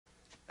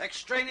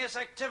Extraneous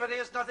activity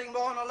is nothing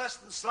more nor less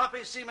than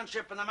sloppy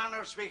seamanship in a manner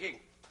of speaking.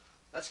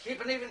 Let's keep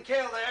an even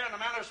keel there in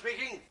a manner of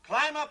speaking.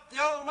 Climb up the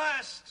old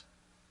mast,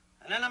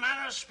 and in a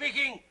manner of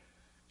speaking,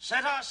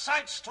 set our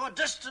sights to a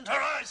distant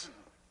horizon.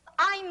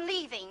 I'm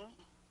leaving,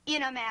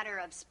 in a manner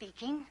of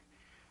speaking,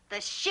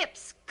 the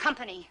ship's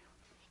company.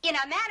 In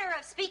a manner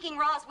of speaking,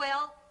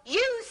 Roswell,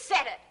 you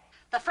said it.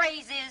 The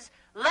phrase is,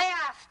 lay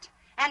aft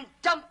and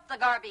dump the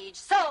garbage.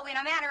 So, in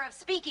a manner of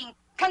speaking,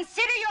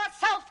 consider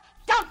yourself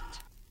dumped.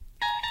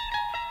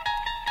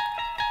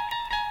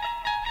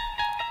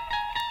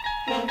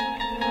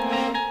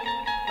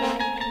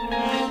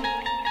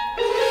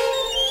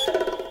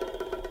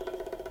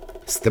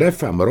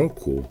 Strefa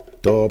Mroku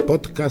to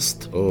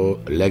podcast o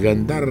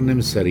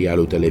legendarnym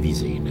serialu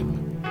telewizyjnym.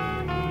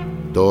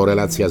 To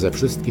relacja ze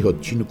wszystkich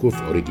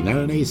odcinków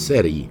oryginalnej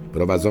serii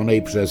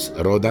prowadzonej przez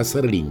Roda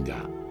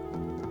Serlinga.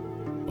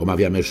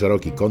 Omawiamy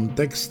szeroki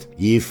kontekst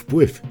i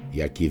wpływ,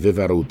 jaki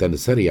wywarł ten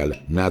serial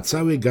na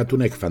cały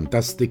gatunek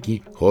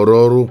fantastyki,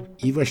 horroru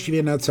i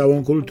właściwie na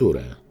całą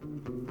kulturę.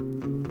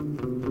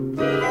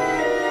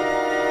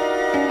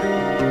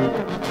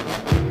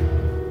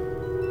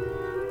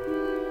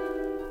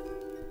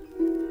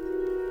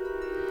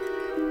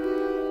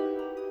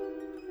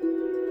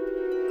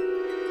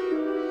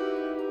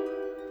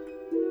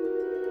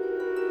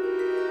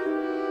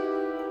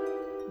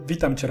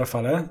 Witam Cię,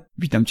 Rafale.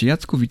 Witam Cię,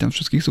 Jacku, witam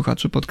wszystkich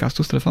słuchaczy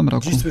podcastu Strefa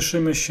Mroku. Dziś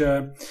słyszymy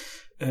się,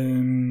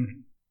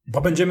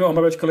 bo będziemy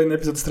omawiać kolejny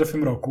epizod Strefy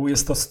Mroku.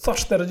 Jest to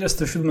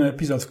 147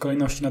 epizod w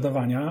kolejności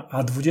nadawania,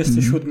 a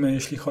 27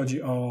 jeśli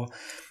chodzi o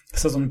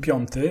sezon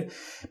 5.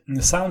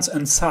 Sounds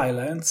and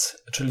Silence,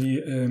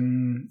 czyli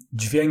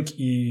dźwięk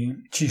i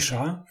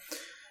cisza.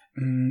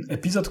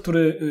 Epizod,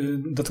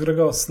 do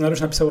którego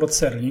scenariusz napisał Rod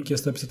Serling.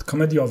 Jest to epizod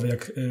komediowy,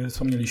 jak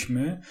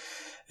wspomnieliśmy.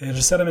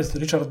 Reżyserem jest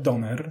Richard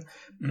Donner.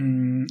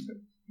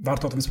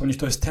 Warto o tym wspomnieć,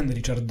 to jest ten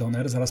Richard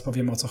Donner, zaraz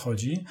powiemy o co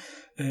chodzi.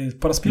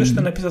 Po raz pierwszy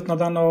ten epizod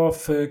nadano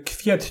w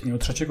kwietniu,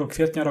 3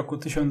 kwietnia roku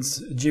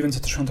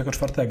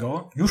 1964.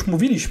 Już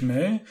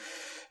mówiliśmy,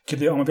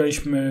 kiedy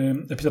omawialiśmy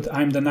epizod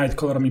I'm the Night,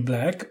 Color Me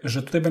Black,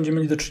 że tutaj będziemy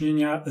mieli do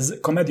czynienia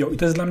z komedią i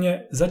to jest dla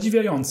mnie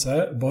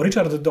zadziwiające, bo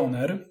Richard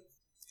Donner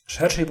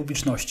szerszej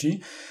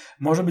publiczności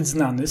może być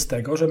znany z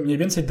tego, że mniej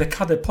więcej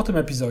dekadę po tym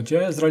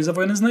epizodzie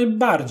zrealizował jeden z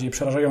najbardziej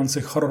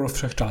przerażających horrorów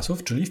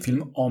wszechczasów, czyli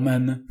film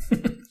Omen.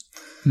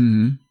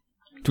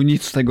 Tu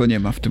nic z tego nie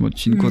ma w tym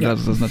odcinku, od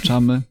razu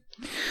zaznaczamy.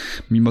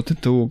 Mimo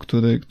tytułu,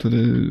 który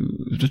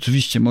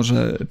rzeczywiście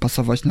może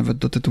pasować nawet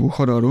do tytułu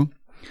horroru.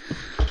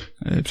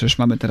 Przecież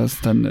mamy teraz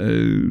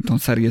tą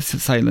serię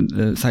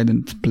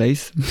Silent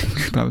Place,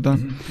 prawda?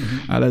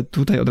 Ale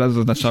tutaj od razu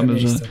zaznaczamy,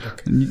 że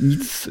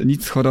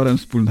nic z horrorem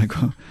wspólnego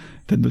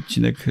ten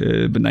odcinek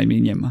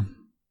bynajmniej nie ma.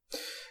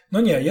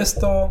 No nie,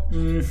 jest to...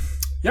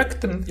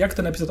 Jak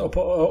ten epizod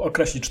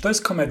określić? Czy to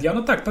jest komedia?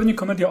 No tak, pewnie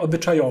komedia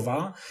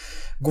obyczajowa.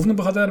 Głównym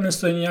bohaterem jest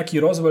tutaj niejaki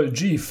Roswell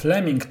G.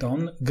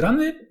 Flemington,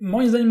 grany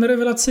moim zdaniem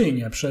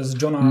rewelacyjnie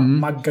przez Johna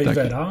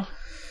McGivera.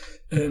 Tak.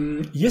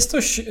 Jest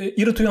coś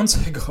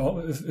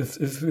irytującego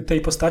w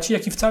tej postaci,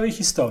 jak i w całej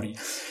historii.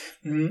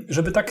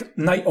 Żeby tak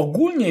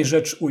najogólniej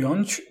rzecz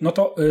ująć, no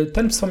to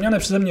ten wspomniany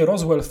przeze mnie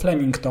Roswell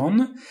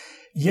Flemington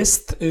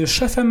jest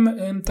szefem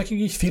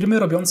takiej firmy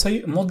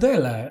robiącej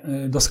modele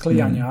do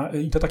sklejania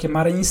i to takie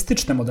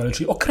marynistyczne modele,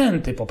 czyli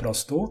okręty po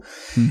prostu.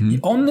 I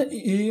on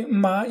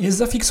jest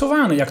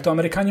zafiksowany, jak to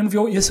Amerykanie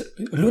mówią,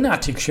 jest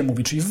lunatic się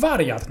mówi, czyli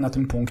wariat na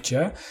tym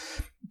punkcie.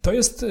 To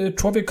jest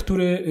człowiek,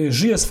 który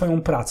żyje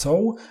swoją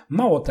pracą.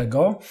 Mało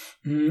tego,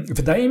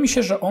 wydaje mi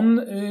się, że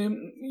on,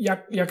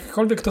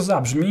 jakkolwiek to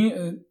zabrzmi,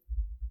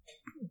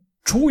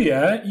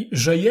 czuje,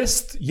 że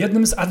jest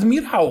jednym z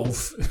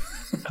admirałów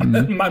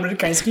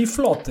amerykańskiej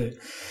floty.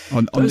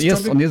 On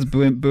jest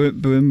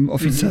byłym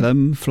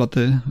oficerem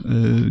floty.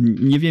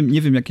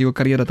 Nie wiem, jakiego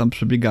kariera tam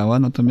przebiegała,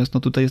 natomiast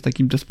tutaj jest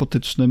takim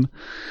despotycznym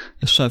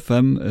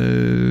szefem,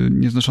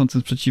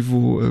 nieznoszącym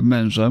sprzeciwu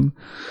mężem,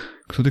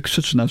 który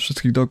krzyczy na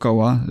wszystkich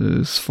dookoła.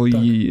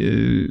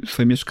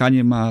 Swoje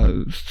mieszkanie ma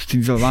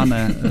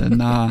stylizowane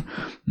na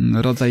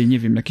rodzaj, nie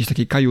wiem, jakiejś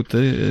takiej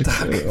kajuty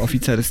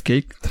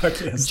oficerskiej,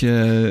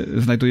 gdzie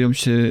znajduje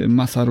się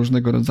masa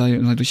różnego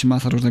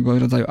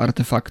rodzaju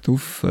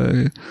artefaktów.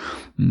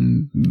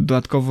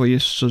 Dodatkowo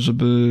jeszcze,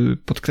 żeby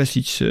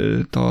podkreślić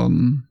to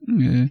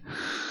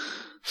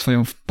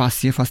swoją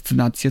pasję,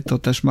 fascynację, to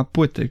też ma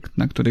płyty,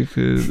 na których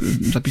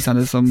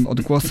zapisane są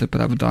odgłosy,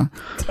 prawda?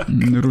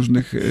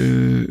 Różnych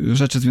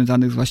rzeczy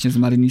związanych właśnie z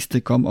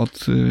marynistyką,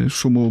 od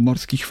szumu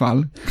morskich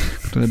fal,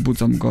 które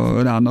budzą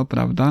go rano,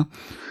 prawda?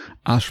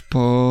 Aż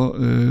po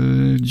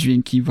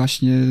dźwięki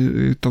właśnie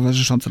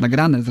towarzyszące,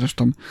 nagrane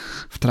zresztą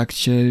w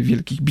trakcie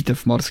wielkich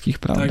bitew morskich,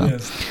 prawda? Tak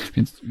jest.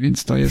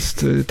 Więc to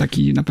jest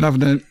taki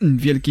naprawdę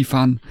wielki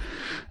fan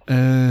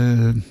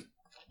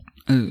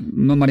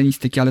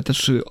marynistyki, ale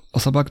też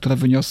osoba, która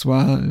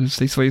wyniosła z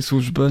tej swojej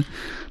służby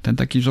ten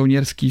taki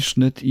żołnierski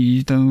sznyt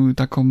i tę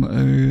taką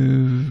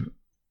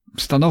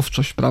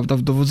stanowczość, prawda,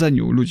 w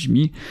dowodzeniu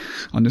ludźmi.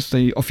 On jest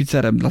tutaj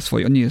oficerem dla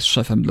swoich, on nie jest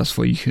szefem dla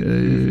swoich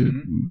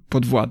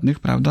podwładnych,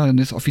 prawda, on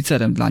jest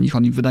oficerem dla nich,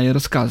 on im wydaje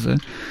rozkazy.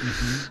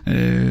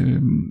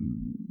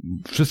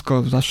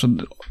 Wszystko zawsze,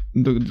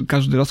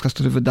 każdy rozkaz,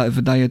 który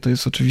wydaje, to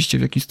jest oczywiście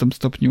w jakimś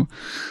stopniu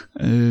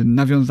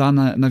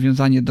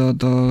nawiązanie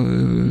do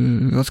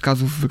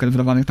rozkazów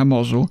wydawanych na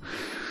morzu.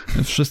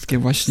 Wszystkie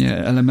właśnie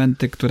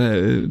elementy,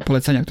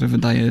 polecenia, które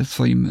wydaje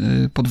swoim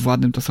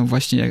podwładnym, to są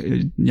właśnie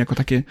jako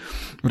takie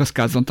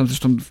rozkazy. On tam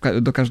zresztą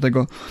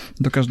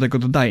do każdego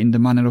dodaje in the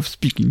manner of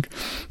speaking,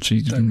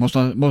 czyli tak.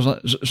 można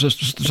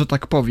że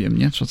tak powiem,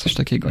 nie? Czy coś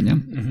takiego, nie?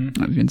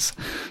 Więc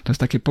to jest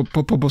takie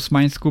po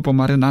bosmańsku, po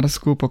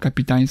marynarsku, po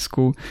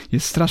kapitańsku.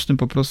 Jest strasznym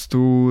po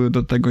prostu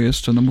do tego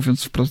jeszcze, no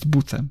mówiąc wprost,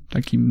 bucem.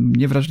 Takim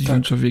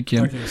niewrażliwym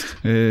człowiekiem. Tak jest.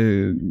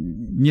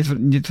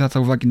 Nie zwraca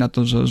uwagi na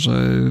to,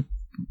 że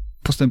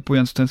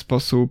postępując w ten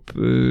sposób,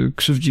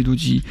 krzywdzi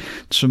ludzi,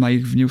 trzyma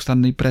ich w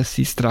nieustannej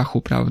presji,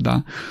 strachu,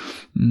 prawda?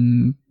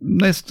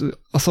 No jest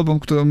osobą,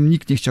 którą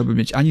nikt nie chciałby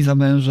mieć ani za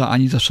męża,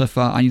 ani za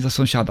szefa, ani za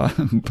sąsiada.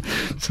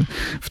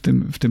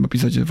 W tym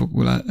epizodzie w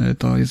ogóle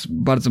to jest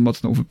bardzo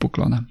mocno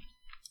uwypuklone.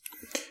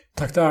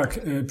 Tak.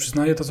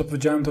 Przyznaję to, co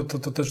powiedziałem,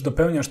 to też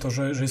dopełniasz to,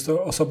 że jest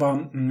to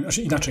osoba,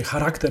 inaczej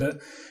charakter,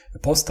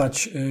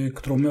 postać,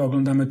 którą my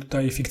oglądamy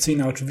tutaj,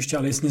 fikcyjna oczywiście,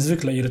 ale jest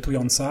niezwykle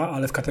irytująca,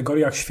 ale w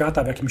kategoriach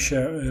świata, w jakim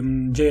się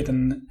dzieje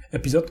ten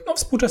epizod, no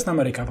współczesna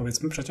Ameryka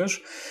powiedzmy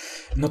przecież,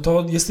 no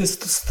to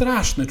jest to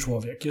straszny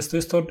człowiek.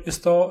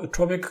 Jest to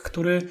człowiek,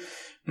 który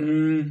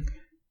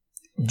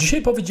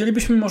dzisiaj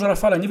powiedzielibyśmy może,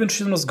 Rafale, nie wiem, czy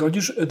się ze mną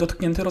zgodzisz,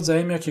 dotknięty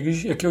rodzajem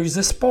jakiegoś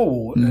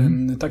zespołu,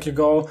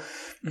 takiego,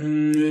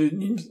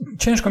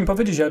 ciężko mi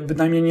powiedzieć, ja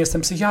bynajmniej nie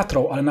jestem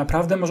psychiatrą, ale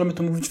naprawdę możemy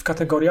tu mówić w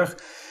kategoriach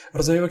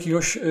rodzaju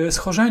jakiegoś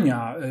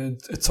schorzenia.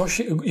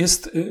 Coś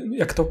jest,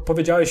 jak to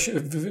powiedziałeś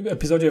w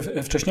epizodzie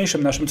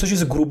wcześniejszym naszym, coś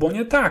jest grubo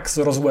nie tak z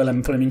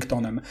Roswellem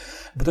Flemingtonem,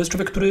 bo to jest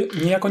człowiek, który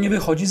niejako nie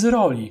wychodzi z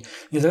roli.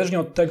 Niezależnie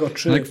od tego,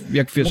 czy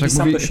jak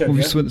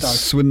mówi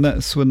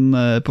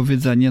słynne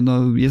powiedzenie,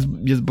 no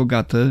jest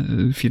bogaty,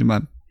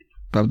 firma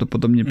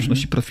prawdopodobnie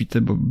przynosi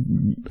profity, bo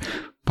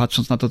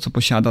patrząc na to, co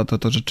posiada,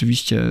 to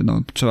rzeczywiście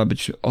trzeba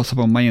być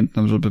osobą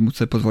majętną, żeby móc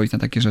sobie pozwolić na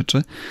takie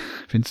rzeczy.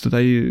 Więc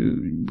tutaj,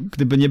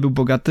 gdyby nie był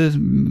bogaty,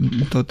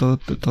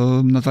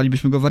 to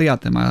nazwalibyśmy go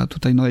wariatem, a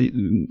tutaj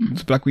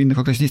z braku innych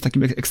określeń jest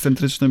takim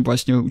ekscentrycznym,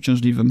 właśnie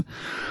uciążliwym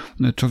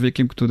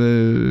człowiekiem,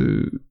 który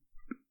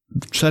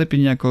czerpie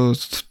niejako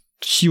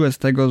siłę z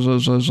tego,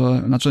 że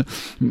znaczy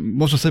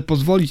może sobie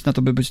pozwolić na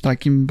to, by być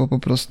takim, bo po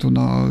prostu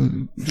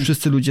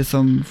wszyscy ludzie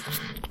są,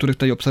 których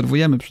tutaj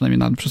obserwujemy, przynajmniej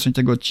na przestrzeni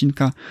tego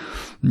odcinka,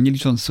 nie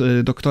licząc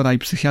doktora i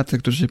psychiatry,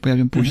 którzy się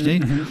pojawią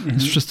później,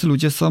 wszyscy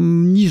ludzie są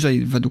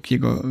niżej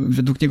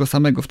według niego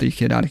samego w tej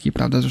hierarchii,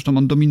 prawda? Zresztą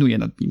on dominuje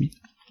nad nimi.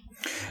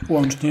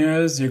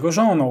 Łącznie z jego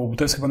żoną.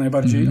 To jest chyba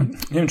najbardziej, nie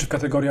wiem, czy w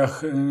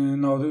kategoriach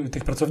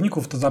tych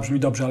pracowników to zabrzmi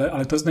dobrze,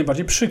 ale to jest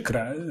najbardziej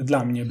przykre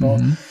dla mnie, bo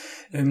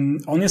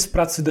on jest w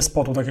pracy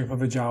despotą, tak jak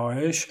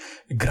powiedziałeś,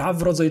 gra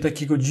w rodzaj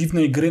takiego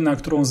dziwnej gry, na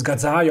którą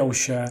zgadzają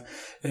się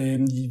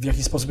w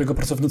jakiś sposób jego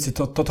pracownicy.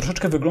 To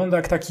troszeczkę wygląda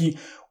jak taki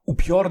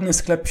upiorny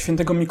sklep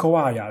Świętego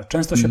Mikołaja.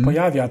 Często się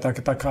pojawia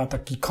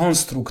taki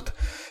konstrukt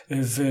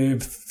w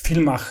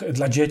filmach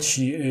dla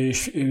dzieci,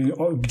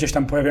 gdzieś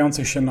tam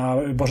pojawiających się na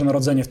Boże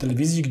Narodzenie w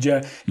telewizji,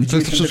 gdzie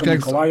widzimy Świętego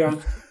Mikołaja.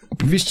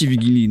 Opowieści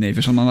wigilijnej,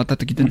 wiesz, on ma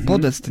taki ten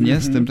podest,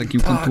 nie? Z tym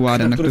takim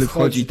kontuarem, na który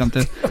wchodzi i tam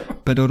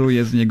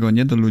peroruje z niego,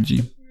 nie? Do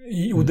ludzi.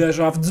 I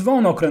uderza w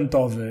dzwon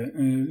okrętowy.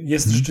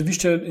 Jest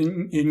rzeczywiście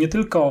nie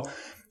tylko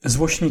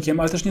złośnikiem,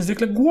 ale też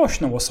niezwykle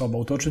głośną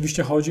osobą. To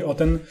oczywiście chodzi o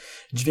ten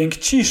dźwięk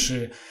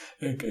ciszy,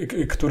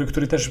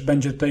 który też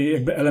będzie tutaj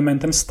jakby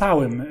elementem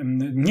stałym.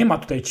 Nie ma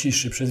tutaj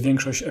ciszy przez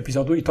większość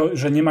epizodu i to,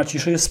 że nie ma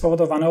ciszy, jest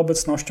spowodowane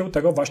obecnością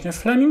tego właśnie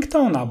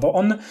Flemingtona, bo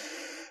on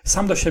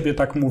sam do siebie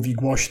tak mówi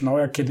głośno,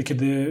 jak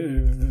kiedy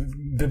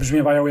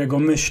wybrzmiewają jego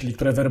myśli,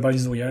 które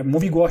werbalizuje.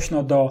 Mówi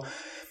głośno do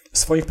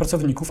swoich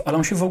pracowników, ale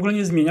on się w ogóle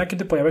nie zmienia,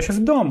 kiedy pojawia się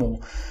w domu.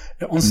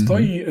 On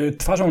stoi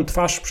twarzą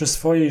twarz przy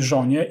swojej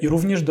żonie i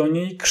również do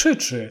niej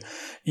krzyczy.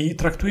 I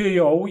traktuje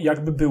ją,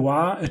 jakby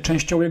była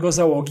częścią jego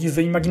załogi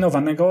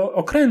wyimaginowanego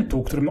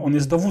okrętu, którym on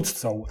jest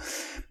dowódcą.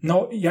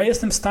 Ja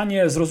jestem w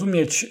stanie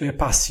zrozumieć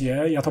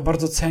pasję, ja to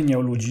bardzo cenię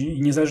u ludzi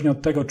i niezależnie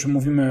od tego, czy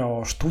mówimy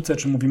o sztuce,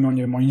 czy mówimy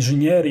o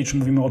inżynierii, czy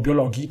mówimy o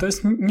biologii, to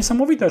jest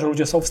niesamowite, że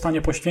ludzie są w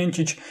stanie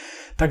poświęcić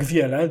tak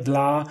wiele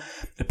dla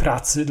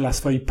pracy, dla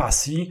swojej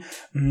pasji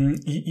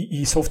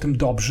i są w tym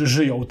dobrzy,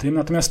 żyją tym.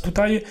 Natomiast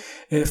tutaj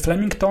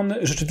Flemington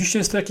rzeczywiście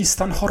jest to jakiś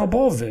stan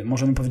chorobowy,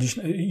 możemy powiedzieć.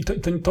 I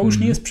to już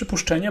nie jest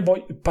przypuszczenie, bo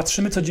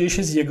patrzymy, co dzieje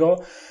się z jego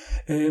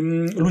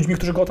ludźmi,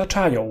 którzy go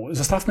otaczają.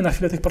 Zostawmy na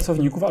chwilę tych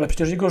pracowników, ale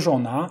przecież jego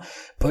żona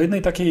po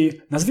jednej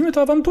takiej, nazwijmy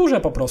to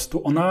awanturze po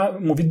prostu, ona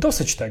mówi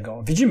dosyć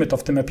tego. Widzimy to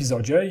w tym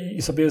epizodzie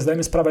i sobie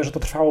zdajemy sprawę, że to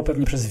trwało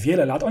pewnie przez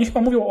wiele lat. Oni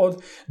chyba mówią o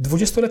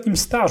 20-letnim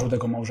stażu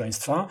tego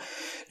małżeństwa.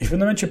 I w pewnym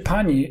momencie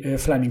pani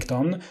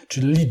Flemington,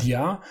 czyli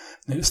Lydia,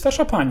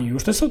 starsza pani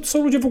już, to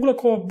są ludzie w ogóle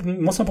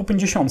mocno po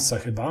 50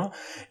 chyba,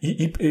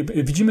 i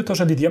widzimy to,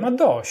 że Lydia ma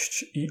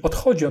dość i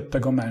odchodzi od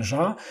tego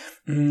męża.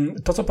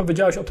 To, co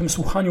powiedziałeś o tym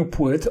słuchaniu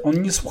płyt,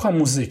 on nie słucha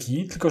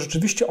muzyki, tylko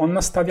rzeczywiście on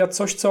nastawia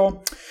coś,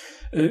 co,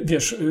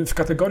 wiesz, w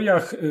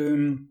kategoriach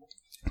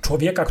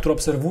człowieka, który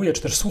obserwuje,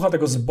 czy też słucha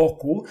tego z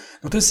boku,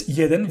 no to jest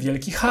jeden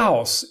wielki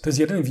chaos. To jest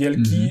jeden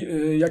wielki,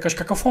 jakaś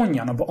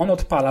kakofonia, no bo on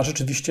odpala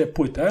rzeczywiście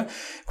płytę,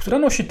 która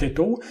nosi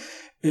tytuł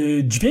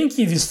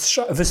Dźwięki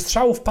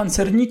wystrzałów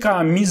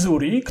pancernika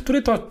Missouri,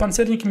 który to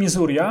pancernik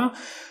Misuria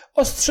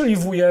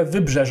ostrzeliwuje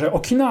wybrzeże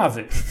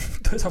Okinawy.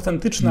 To jest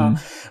autentyczne,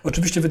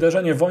 oczywiście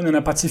wydarzenie wojny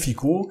na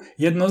Pacyfiku,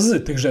 jedno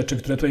z tych rzeczy,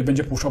 które tutaj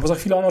będzie puszczał, bo za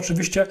chwilę on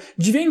oczywiście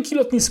dźwięki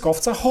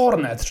lotniskowca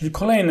Hornet, czyli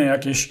kolejne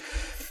jakieś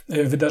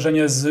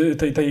wydarzenie z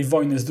tej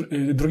wojny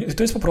drugiej.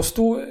 To jest po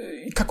prostu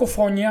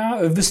kakofonia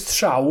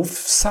wystrzałów,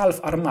 salw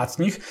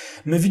armatnich.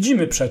 My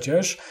widzimy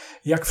przecież,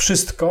 jak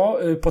wszystko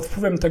pod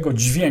wpływem tego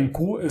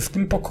dźwięku w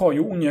tym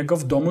pokoju u niego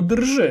w domu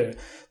drży.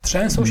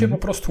 Trzęsą się po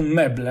prostu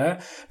meble,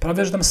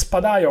 prawie że tam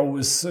spadają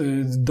z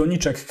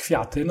doniczek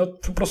kwiaty. No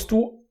po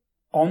prostu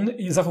on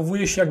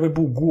zachowuje się, jakby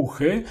był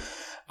głuchy,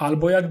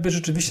 albo jakby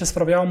rzeczywiście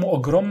sprawiało mu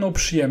ogromną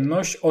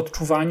przyjemność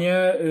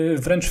odczuwanie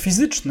wręcz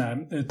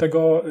fizyczne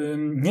tego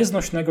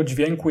nieznośnego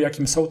dźwięku,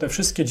 jakim są te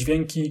wszystkie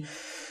dźwięki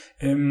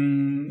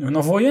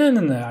no,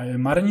 wojenne,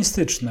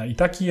 marynistyczne. I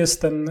taki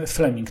jest ten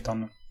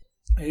Flemington.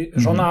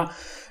 Żona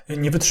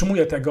nie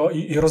wytrzymuje tego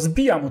i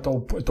rozbija mu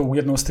tą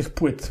jedną z tych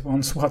płyt, bo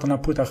on słucha to na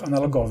płytach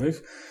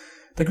analogowych.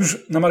 Tak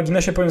już na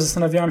marginesie powiem,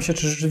 zastanawiałam się,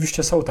 czy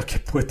rzeczywiście są takie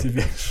płyty,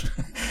 wiesz,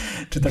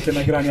 czy takie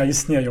nagrania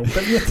istnieją.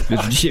 Pewnie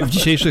tak. Wiesz, w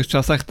dzisiejszych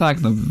czasach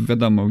tak, no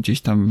wiadomo,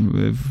 gdzieś tam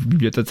w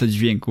bibliotece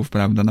dźwięków,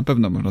 prawda, na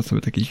pewno można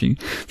sobie takie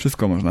dźwięki,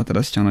 wszystko można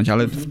teraz ściągnąć,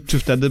 ale czy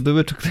wtedy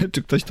były,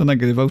 czy ktoś to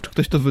nagrywał, czy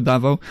ktoś to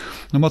wydawał,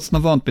 no mocno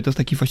wątpię. To jest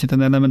taki właśnie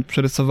ten element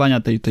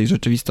przerysowania tej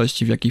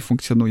rzeczywistości, w jakiej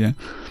funkcjonuje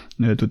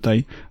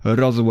tutaj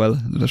Roswell,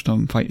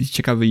 zresztą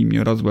ciekawe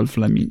imię, Roswell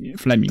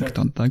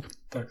Flemington, tak?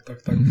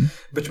 Tak.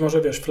 Być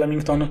może, wiesz,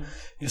 Flemington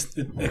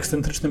jest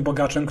ekscentrycznym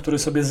bogaczem, który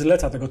sobie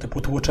zleca tego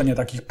typu tłoczenie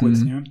takich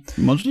płyt, nie?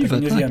 Możliwe,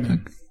 tego nie tak, wiemy.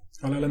 tak.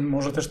 Ale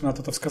może też na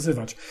to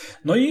wskazywać.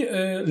 No i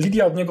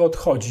Lydia od niego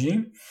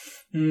odchodzi.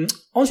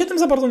 On się tym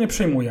za bardzo nie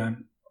przejmuje.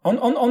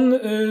 On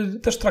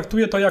też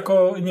traktuje to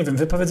jako, nie wiem,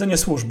 wypowiedzenie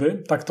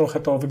służby, tak trochę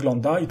to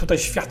wygląda i tutaj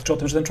świadczy o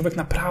tym, że ten człowiek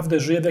naprawdę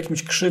żyje w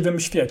jakimś krzywym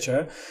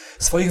świecie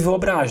swoich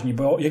wyobraźni,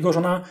 bo jego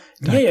żona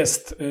nie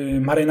jest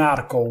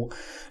marynarką.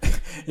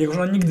 Jego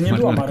żona nigdy nie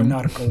była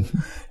marynarką.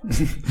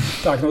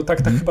 Tak, no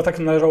tak chyba tak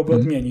należałoby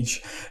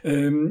odmienić.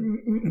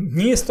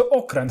 Nie jest to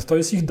okręt, to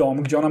jest ich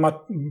dom, gdzie ona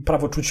ma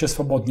prawo czuć się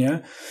swobodnie.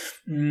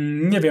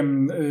 Nie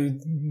wiem,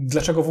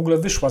 dlaczego w ogóle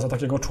wyszła za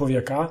takiego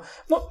człowieka.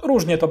 No,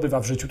 różnie to bywa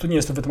w życiu, tu nie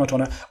jest to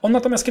wytłumaczone. On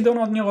natomiast, kiedy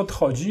ona od niego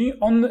odchodzi,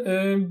 on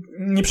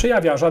nie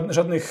przejawia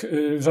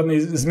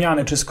żadnej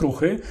zmiany czy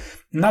skruchy.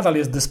 Nadal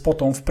jest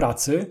despotą w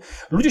pracy.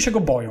 Ludzie się go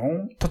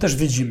boją, to też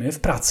widzimy w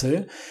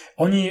pracy.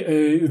 Oni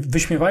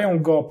wyśmiewają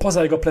go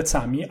poza jego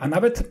plecami, a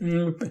nawet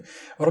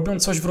robią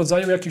coś w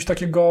rodzaju jakiegoś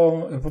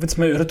takiego,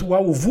 powiedzmy,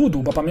 rytuału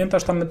voodoo, bo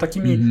pamiętasz, tam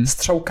takimi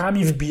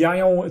strzałkami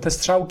wbijają te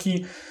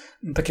strzałki,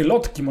 takie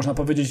lotki, można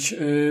powiedzieć,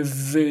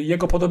 w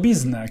jego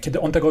podobiznę,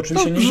 kiedy on tego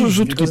oczywiście nie widzi.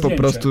 Rzutki po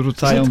prostu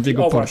rzucają w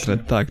jego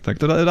portret. Tak.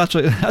 To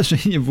raczej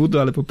nie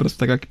voodoo, ale po prostu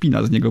taka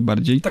kpina z niego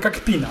bardziej. Taka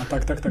kpina,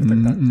 tak.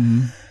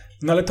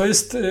 No ale to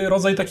jest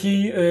rodzaj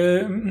takiej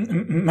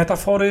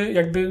metafory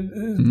jakby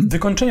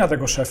wykończenia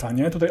tego szefa,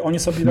 nie? Tutaj oni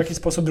sobie w jakiś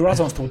sposób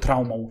radzą z tą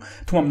traumą.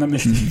 Tu mam na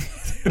myśli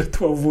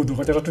rytuał voodoo,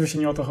 chociaż oczywiście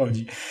nie o to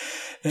chodzi.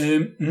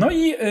 No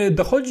i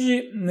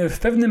dochodzi w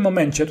pewnym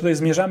momencie, tutaj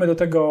zmierzamy do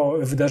tego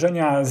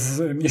wydarzenia,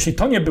 jeśli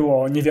to nie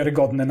było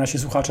niewiarygodne, nasi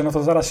słuchacze, no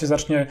to zaraz się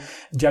zacznie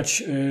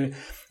dziać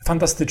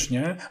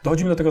fantastycznie.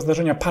 Dochodzimy do tego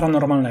zdarzenia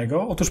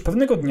paranormalnego. Otóż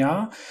pewnego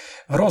dnia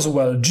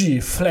Roswell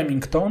G.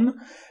 Flemington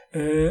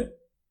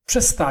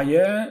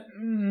przestaje,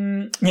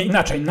 nie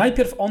inaczej,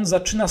 najpierw on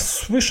zaczyna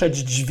słyszeć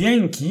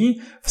dźwięki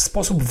w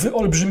sposób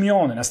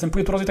wyolbrzymiony.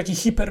 Następuje tu rodzaj takiej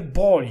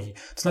hiperboli.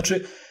 To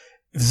znaczy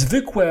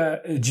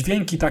zwykłe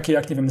dźwięki takie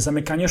jak, nie wiem,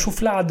 zamykanie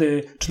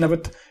szuflady, czy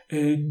nawet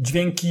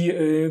dźwięki,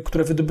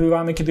 które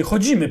wydobywamy, kiedy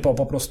chodzimy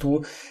po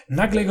prostu,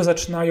 nagle go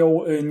zaczynają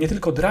nie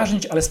tylko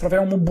drażnić, ale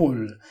sprawiają mu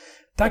ból.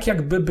 Tak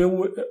jakby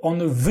był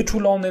on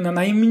wyczulony na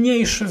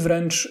najmniejszy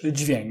wręcz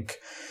dźwięk.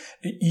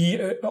 I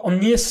on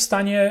nie jest w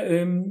stanie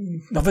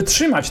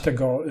wytrzymać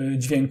tego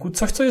dźwięku,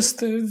 coś, co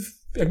jest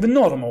jakby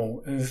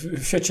normą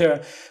w świecie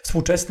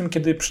współczesnym,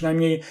 kiedy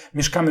przynajmniej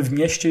mieszkamy w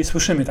mieście i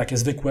słyszymy takie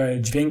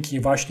zwykłe dźwięki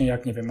właśnie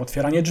jak, nie wiem,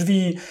 otwieranie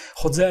drzwi,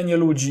 chodzenie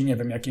ludzi, nie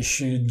wiem,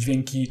 jakieś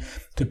dźwięki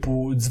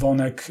typu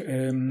dzwonek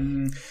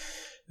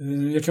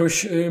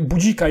jakiegoś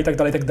budzika i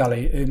tak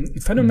dalej.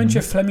 W pewnym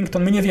momencie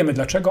Flemington, my nie wiemy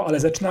dlaczego, ale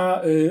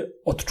zaczyna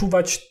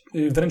odczuwać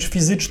wręcz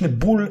fizyczny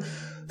ból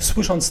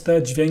słysząc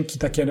te dźwięki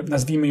takie,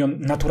 nazwijmy ją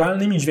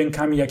naturalnymi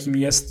dźwiękami, jakim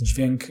jest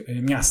dźwięk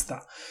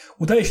miasta.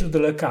 Udaje się do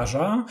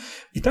lekarza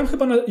i tam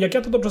chyba, jak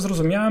ja to dobrze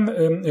zrozumiałem,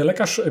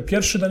 lekarz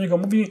pierwszy do niego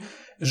mówi,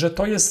 że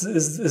to jest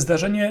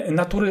zdarzenie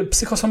natury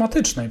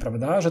psychosomatycznej,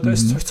 prawda? Że to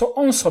jest coś, co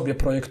on sobie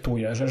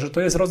projektuje, że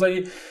to jest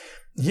rodzaj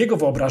jego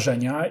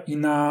wyobrażenia i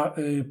na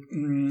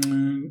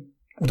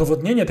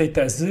udowodnienie tej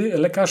tezy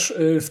lekarz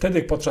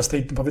wtedy podczas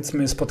tej,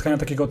 powiedzmy, spotkania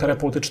takiego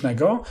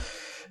terapeutycznego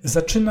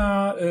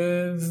zaczyna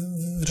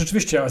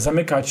rzeczywiście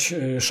zamykać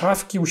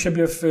szafki u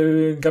siebie w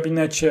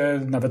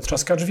gabinecie, nawet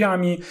trzaska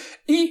drzwiami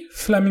i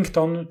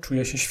Flemington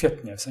czuje się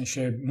świetnie. W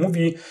sensie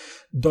mówi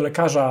do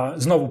lekarza,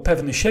 znowu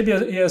pewny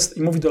siebie jest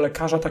i mówi do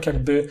lekarza tak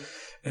jakby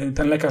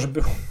ten lekarz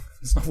był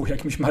znowu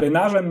jakimś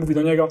marynarzem, mówi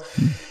do niego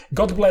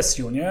God bless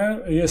you, nie?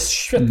 Jest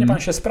świetnie pan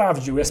się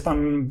sprawdził, jest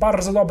pan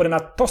bardzo dobry, na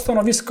to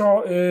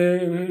stanowisko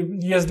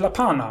jest dla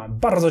pana.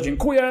 Bardzo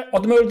dziękuję,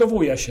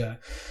 odmeldowuję się.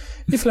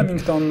 I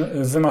Flemington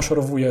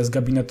wymaszerowuje z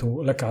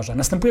gabinetu lekarza.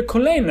 Następuje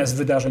kolejne z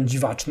wydarzeń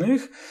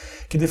dziwacznych,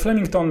 kiedy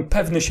Flemington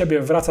pewny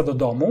siebie wraca do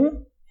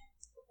domu.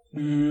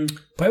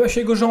 Pojawia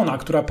się jego żona,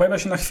 która pojawia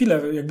się na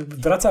chwilę, jakby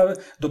wraca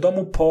do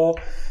domu po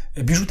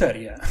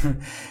biżuterię,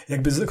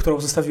 którą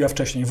zostawiła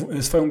wcześniej,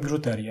 swoją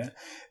biżuterię.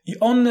 I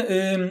on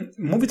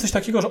mówi coś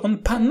takiego, że on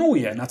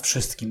panuje nad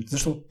wszystkim.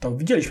 Zresztą to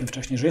widzieliśmy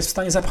wcześniej, że jest w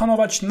stanie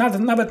zapanować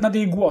nawet nad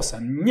jej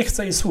głosem. Nie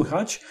chce jej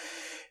słychać.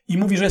 I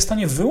mówi, że jest w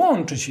stanie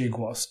wyłączyć jej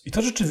głos. I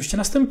to rzeczywiście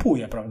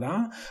następuje,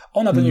 prawda?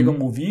 Ona do niego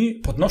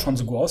mówi,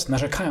 podnosząc głos,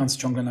 narzekając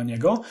ciągle na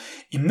niego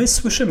i my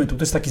słyszymy, to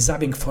jest taki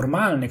zabieg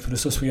formalny, który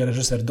stosuje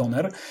reżyser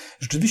Donner,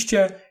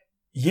 rzeczywiście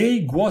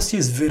jej głos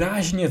jest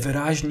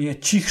wyraźnie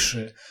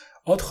cichszy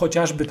od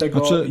chociażby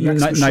tego, jak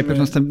słyszymy... Najpierw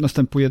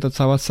następuje to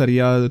cała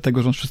seria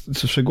tego, że on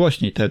słyszy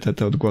głośniej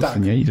te odgłosy,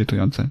 tak. Nie?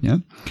 Irytujące, nie?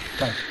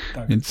 Tak.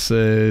 Więc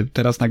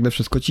teraz nagle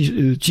wszystko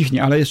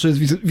cichnie, ale jeszcze jest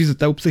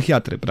wizyta u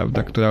psychiatry,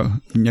 prawda, która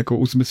niejako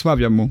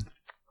uzmysławia mu,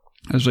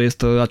 że jest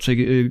to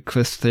raczej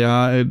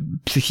kwestia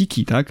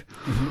psychiki, tak?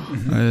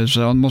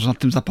 Że on może nad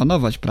tym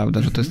zapanować,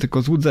 prawda? Że to jest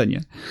tylko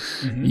złudzenie.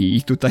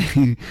 I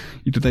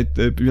tutaj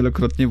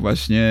wielokrotnie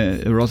właśnie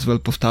Roswell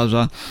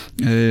powtarza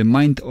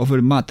mind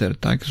over matter,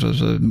 tak?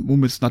 Że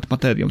umysł nad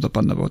materią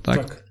zapanował,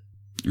 tak?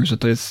 Że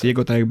to jest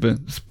jego tak jakby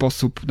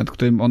sposób, nad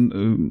którym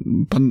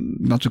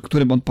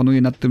którym on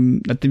panuje nad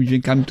tymi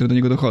dźwiękami, które do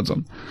niego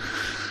dochodzą.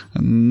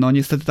 No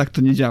niestety tak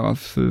to nie działa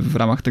w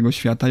ramach tego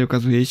świata i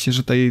okazuje się,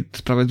 że ta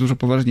sprawa jest dużo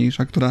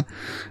poważniejsza, która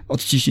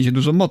odciśnie się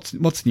dużo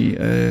mocniej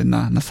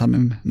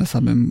na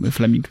samym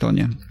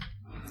Flemingtonie.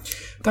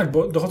 Tak,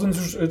 bo dochodząc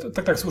już,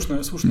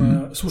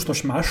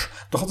 słuszność masz,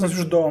 dochodząc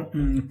już do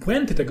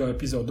puenty tego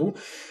epizodu,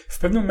 w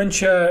pewnym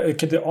momencie,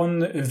 kiedy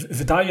on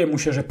wydaje mu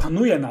się, że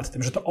panuje nad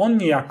tym, że to on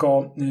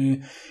niejako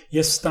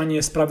jest w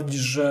stanie sprawić,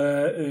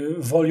 że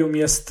volume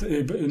jest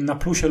na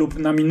plusie lub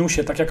na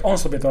minusie, tak jak on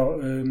sobie to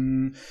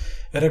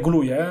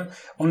reguluje,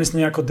 on jest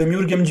niejako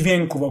demiurgiem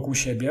dźwięku wokół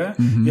siebie,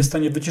 jest w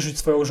stanie wyciszyć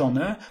swoją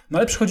żonę, no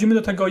ale przechodzimy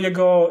do tego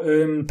jego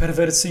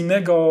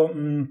perwersyjnego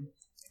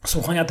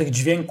słuchania tych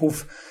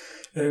dźwięków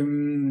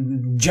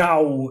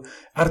dział,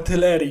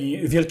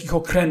 artylerii, wielkich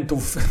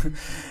okrętów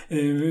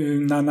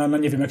na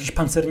nie wiem, jakichś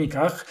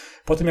pancernikach.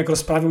 Po tym, jak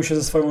rozprawił się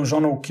ze swoją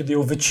żoną, kiedy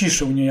ją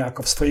wyciszył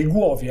niejako w swojej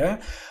głowie,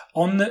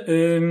 on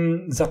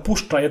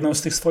zapuszcza jedną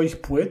z tych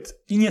swoich płyt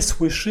i nie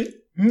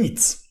słyszy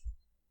nic.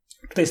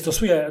 Tutaj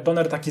stosuje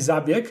Donner taki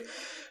zabieg,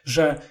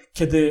 że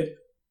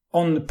kiedy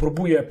on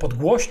próbuje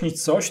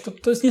podgłośnić coś,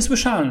 to jest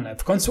niesłyszalne.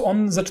 W końcu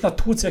on zaczyna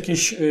tłuc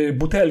jakieś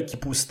butelki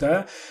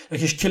puste,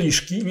 jakieś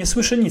kieliszki i nie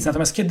słyszy nic.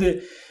 Natomiast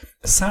kiedy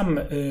sam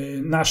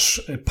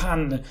nasz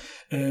pan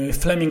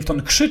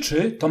Flemington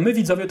krzyczy, to my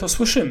widzowie to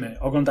słyszymy,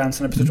 oglądając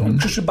ten epizod. On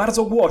krzyczy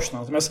bardzo głośno.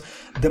 Natomiast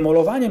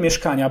demolowanie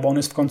mieszkania, bo on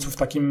jest w końcu w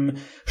takim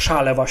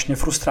szale właśnie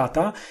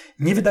frustrata,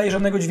 nie wydaje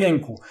żadnego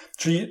dźwięku.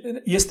 Czyli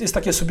jest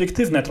takie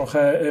subiektywne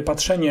trochę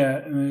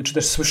patrzenie, czy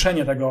też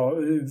słyszenie tego,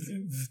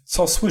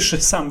 co słyszy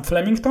sam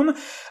Flemington,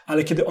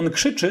 ale kiedy on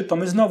krzyczy, to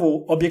my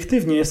znowu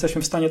obiektywnie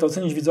jesteśmy w stanie to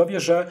ocenić, widzowie,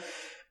 że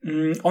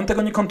on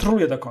tego nie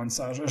kontroluje do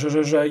końca,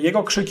 że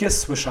jego krzyk jest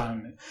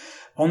słyszalny.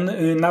 On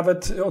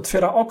nawet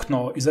otwiera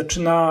okno i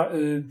zaczyna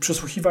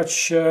przysłuchiwać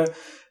się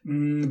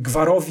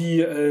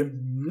gwarowi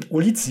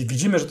ulicy.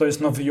 Widzimy, że to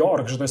jest Nowy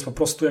Jork, że to jest po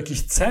prostu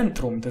jakieś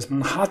centrum, to jest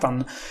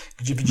Manhattan,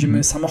 gdzie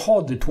widzimy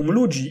samochody, tłum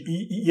ludzi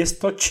i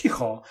jest to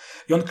cicho.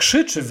 I on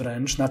krzyczy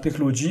wręcz na tych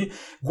ludzi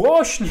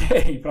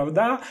głośniej,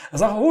 prawda?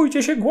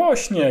 Zachowujcie się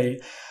głośniej.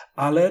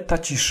 Ale ta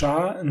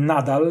cisza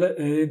nadal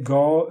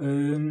go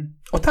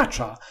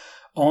otacza.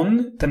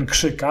 On, ten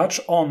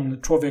krzykacz,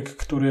 człowiek,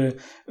 który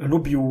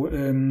lubił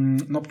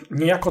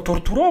niejako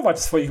torturować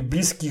swoich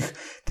bliskich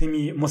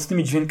tymi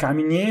mocnymi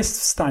dźwiękami, nie jest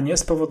w stanie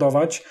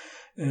spowodować,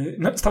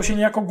 stał się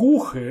niejako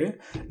głuchy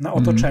na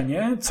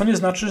otoczenie, co nie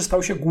znaczy, że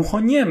stał się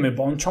głuchoniemy,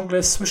 bo on ciągle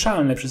jest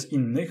słyszalny przez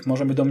innych,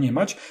 możemy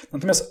domniemać,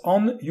 natomiast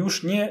on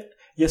już nie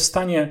jest w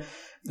stanie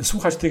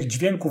słuchać tych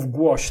dźwięków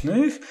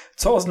głośnych,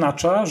 co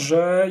oznacza,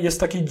 że jest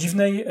takiej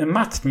dziwnej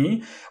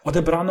matni,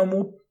 odebrano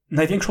mu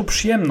największą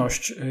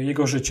przyjemność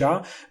jego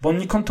życia, bo on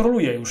nie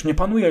kontroluje już, nie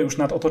panuje już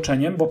nad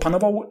otoczeniem, bo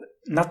panował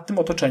nad tym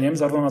otoczeniem,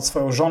 zarówno nad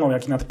swoją żoną,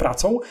 jak i nad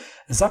pracą,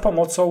 za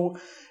pomocą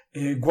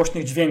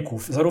głośnych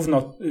dźwięków,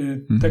 zarówno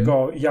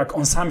tego, jak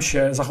on sam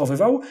się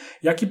zachowywał,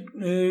 jak i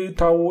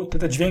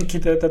te dźwięki,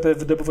 te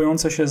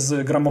wydobywające się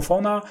z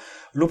gramofona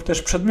lub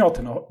też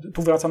przedmioty. No,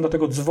 tu wracam do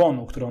tego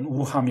dzwonu, który on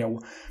uruchamiał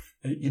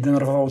i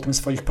denerwował tym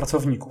swoich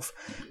pracowników.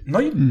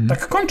 No i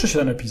tak kończy się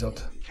ten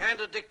epizod.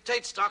 Canada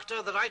dictates,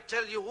 Doctor, that I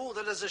tell you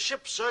that as a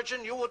ship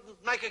surgeon you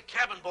wouldn't make a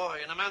cabin boy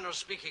in a manner of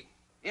speaking.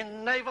 In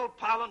naval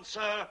parlance,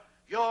 sir,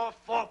 you're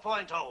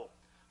 4.0.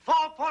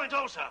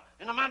 4.0, sir,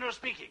 in a manner of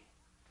speaking.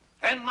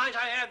 And might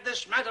I add this,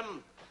 madam,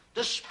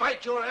 despite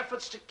your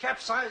efforts to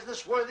capsize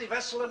this worthy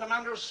vessel in a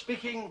manner of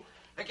speaking,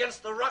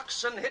 against the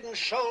rocks and hidden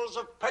shoals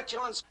of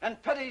petulance and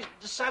petty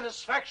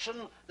dissatisfaction,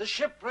 the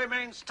ship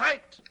remains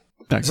tight.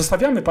 Tak.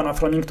 Zostawiamy pana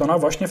Flemingtona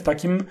właśnie w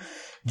takim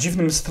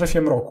dziwnym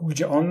strefie mroku,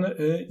 gdzie on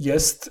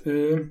jest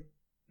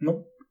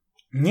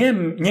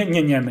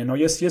niemy, no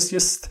jest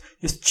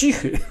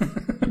cichy.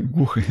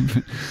 Głuchy.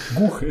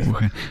 Głuchy.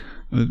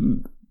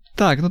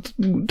 Tak, no to,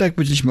 tak jak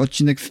powiedzieliśmy,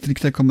 odcinek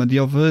stricte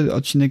komediowy,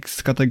 odcinek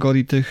z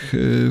kategorii tych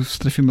w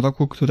strefie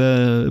mroku,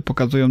 które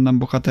pokazują nam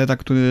bohatera,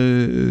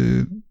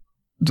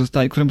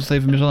 któremu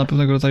zostaje wymierzona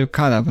pewnego rodzaju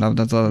kara,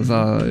 prawda,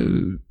 za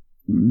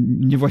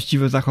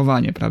niewłaściwe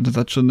zachowanie, prawda,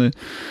 za czyny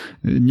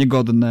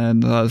niegodne,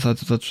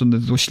 za czyny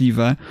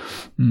złośliwe.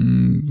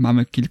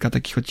 Mamy kilka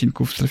takich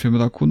odcinków w strefie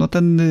mroku. No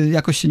ten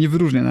jakoś się nie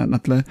wyróżnia na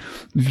tle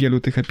wielu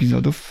tych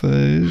epizodów.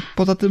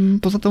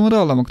 Poza tą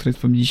rolą, o której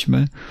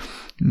wspomnieliśmy,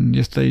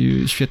 jest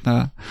tutaj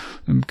świetna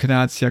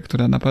kreacja,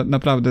 która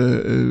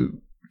naprawdę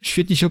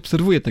świetnie się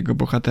obserwuje tego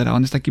bohatera.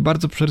 On jest taki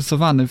bardzo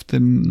przerysowany w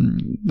tym,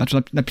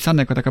 znaczy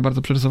napisany jako taka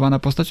bardzo przerysowana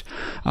postać,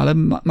 ale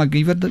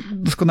MacGyver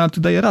doskonale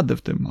tu daje radę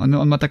w tym.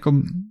 On ma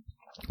taką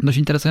dość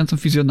interesującą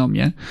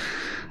fizjonomię,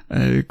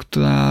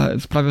 która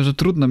sprawia, że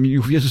trudno mi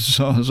uwierzyć,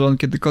 że on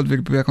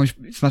kiedykolwiek był jakąś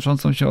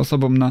znaczącą się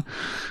osobą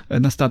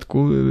na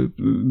statku.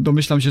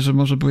 Domyślam się, że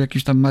może był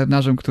jakimś tam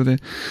marynarzem, który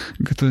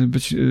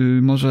być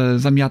może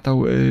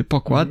zamiatał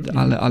pokład,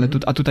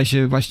 a tutaj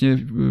się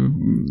właśnie...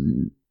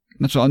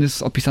 Znaczy on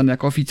jest opisany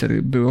jako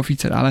był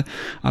oficer,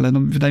 ale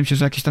no wydaje mi się,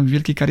 że jakiejś tam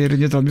wielkiej kariery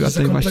nie zrobił, a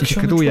tutaj właśnie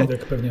się kieruje.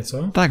 Pewnie,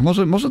 co? Tak,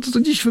 może to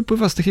gdzieś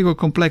wypływa z tych jego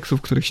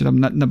kompleksów, których się tam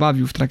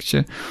nabawił w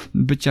trakcie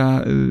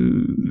bycia,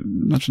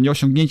 znaczy nie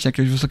osiągnięcia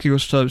jakiegoś wysokiego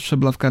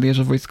szczebla w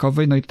karierze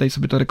wojskowej, no i tutaj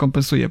sobie to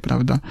rekompensuje,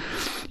 prawda,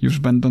 już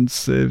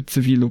będąc w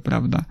cywilu,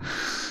 prawda.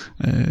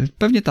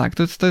 Pewnie tak,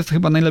 to jest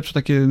chyba najlepszy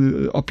taki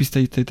opis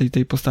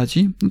tej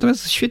postaci.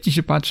 Natomiast świetnie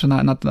się patrzy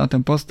na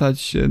tę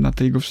postać, na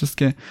te jego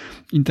wszystkie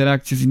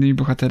interakcje z innymi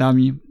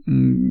bohaterami.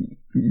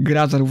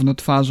 Gra zarówno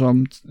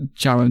twarzą,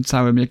 ciałem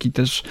całym, jak i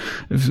też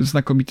w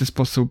znakomity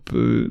sposób.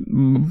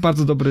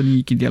 Bardzo dobre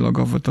linijki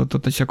dialogowe.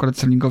 To się akurat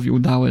Serlingowi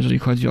udało, jeżeli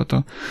chodzi o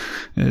to.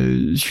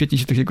 Świetnie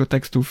się tych jego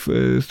tekstów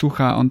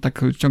słucha. On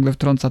tak ciągle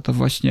wtrąca to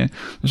właśnie,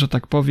 że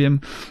tak powiem.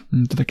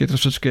 To takie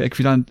troszeczkę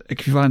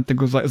ekwiwalent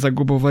tego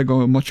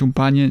zagubowego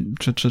mociumpanie,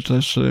 czy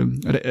też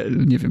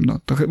nie wiem, no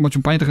to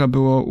mociumpanie to chyba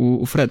było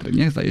u Fredry,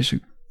 nie? Zdaje się.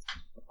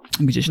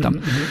 Gdzieś tam.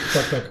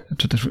 Tak.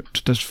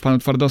 Czy też w Panu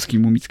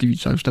Twardowskim u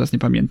Mickiewicza, już teraz nie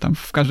pamiętam.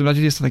 W każdym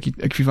razie jest to taki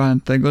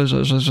ekwiwalent tego,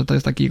 że to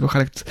jest taki jego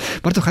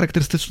bardzo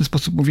charakterystyczny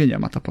sposób mówienia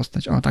ma ta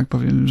postać. O, tak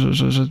powiem,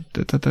 że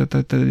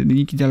te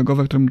linijki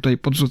dialogowe, które mu tutaj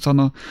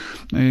podrzucono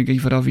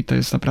Gajwerowi, to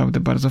jest naprawdę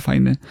bardzo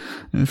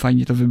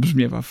fajnie to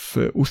wybrzmiewa w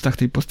ustach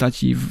tej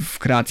postaci, w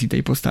kreacji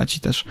tej postaci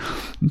też.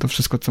 To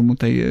wszystko, co mu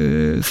tutaj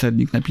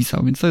Serling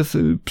napisał. Więc to jest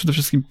przede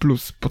wszystkim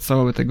plus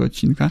podstawowy tego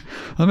odcinka.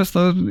 Natomiast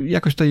no,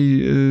 jakoś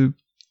tutaj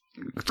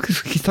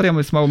historia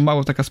jest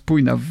mało taka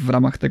spójna w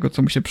ramach tego,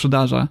 co mu się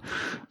przydarza.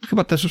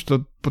 Chyba też już to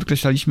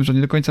podkreślaliśmy, że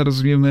nie do końca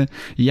rozumiemy,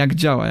 jak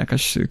działa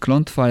jakaś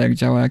klątwa, jak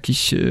działa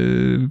jakiś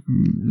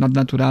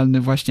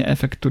nadnaturalny właśnie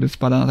efekt, który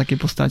spada na takie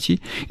postaci.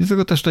 I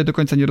tego też tutaj do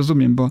końca nie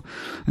rozumiem, bo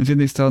z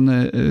jednej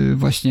strony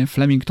właśnie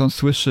Flemington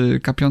słyszy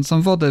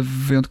kapiącą wodę w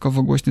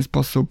wyjątkowo głośny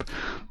sposób,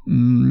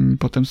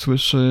 potem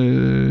słyszy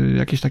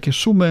jakieś takie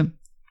szumy,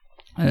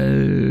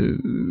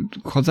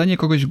 chodzenie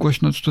kogoś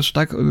głośno, czy też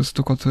tak,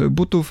 stukot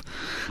butów,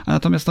 a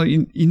natomiast no,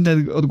 inne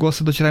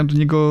odgłosy docierają do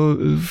niego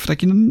w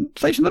taki,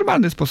 zdaje się,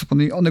 normalny sposób.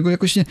 One go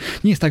jakoś nie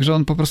jest tak, że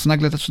on po prostu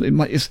nagle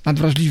jest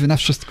nadwrażliwy na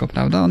wszystko,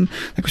 prawda? On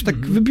jakoś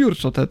tak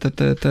wybiórczo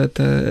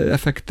te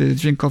efekty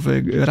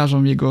dźwiękowe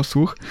rażą jego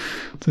słuch.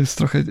 To jest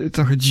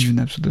trochę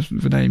dziwne,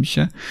 wydaje mi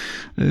się.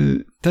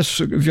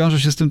 Też wiąże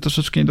się z tym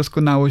troszeczkę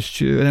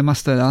niedoskonałość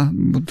remastera,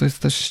 bo to jest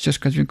też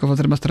ścieżka dźwiękowa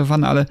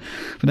zremasterowana, ale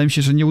wydaje mi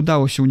się, że nie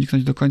udało się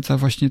uniknąć do końca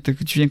właśnie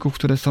tych dźwięków,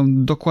 które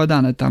są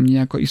dokładane tam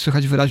niejako i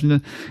słychać wyraźny,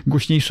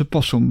 głośniejszy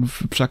poszum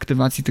przy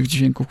aktywacji tych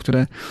dźwięków,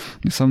 które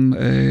są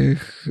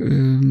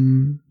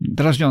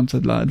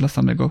drażniące dla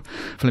samego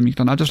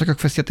Flemingtona. Ale też taka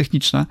kwestia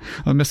techniczna.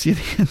 Natomiast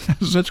jedna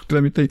rzecz,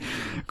 która mnie tutaj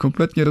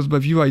kompletnie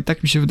rozbawiła i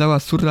tak mi się wydała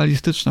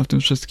surrealistyczna w tym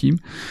wszystkim.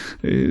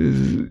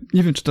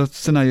 Nie wiem, czy ta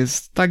scena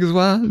jest tak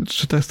zła,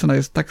 czy ta scena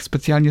jest tak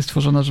specjalnie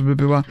stworzona, żeby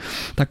była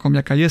taką,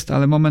 jaka jest,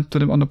 ale moment, w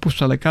którym on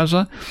opuszcza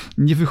lekarza,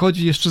 nie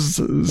wychodzi jeszcze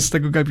z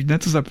tego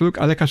gabinetu za próg,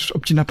 a lekarz już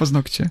obcina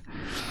paznokcie.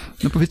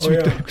 No powiedzcie mi,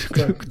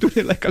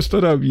 który lekarz to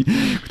robi?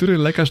 Który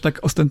lekarz tak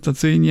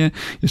ostentacyjnie,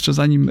 jeszcze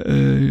zanim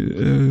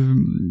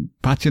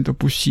pacjent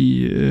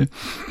opuści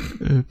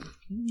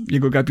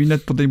jego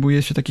gabinet,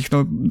 podejmuje się takich,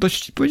 no,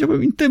 dość,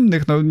 powiedziałbym,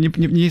 intymnych, no,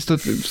 nie jest to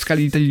w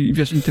skali tej,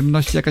 wiesz,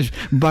 intymności jakaś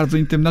bardzo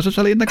intymna rzecz,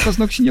 ale jednak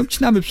paznokci nie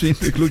obcinamy przy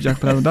innych ludziach,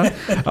 prawda?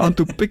 A on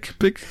tu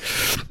pyk,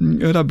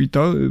 robi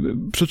to,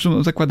 przy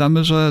czym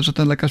zakładamy, że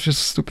ten lekarz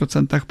jest w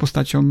 100%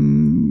 postacią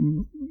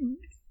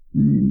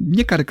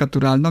nie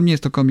karykaturalną, nie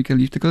jest to comic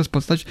relief, tylko to jest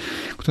postać,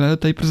 która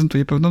tutaj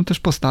prezentuje pewną też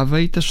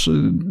postawę i też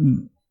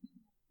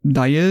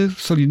daje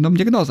solidną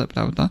diagnozę,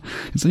 prawda?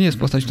 Więc to nie jest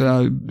postać,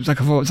 która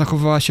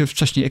zachowywała się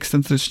wcześniej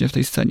ekscentrycznie w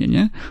tej scenie,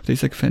 nie? W tej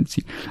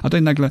sekwencji. A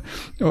tutaj nagle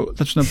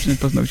zaczynam obcinać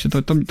paznokcie.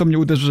 To mnie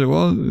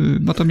uderzyło,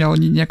 no to miało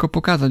niejako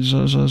pokazać,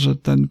 że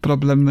ten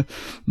problem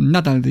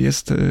nadal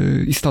jest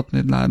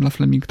istotny dla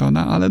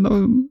Flemingtona, ale no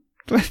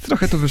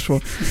trochę to wyszło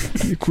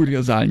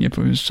kuriozalnie,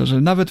 powiem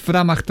szczerze. Nawet w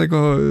ramach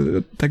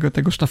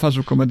tego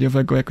sztafażu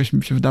komediowego jakoś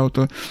mi się wydało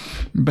to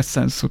bez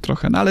sensu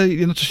trochę, no ale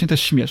jednocześnie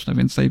też śmieszne,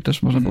 więc tutaj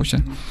też można było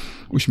się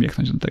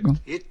uśmiechnąć do tego.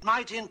 It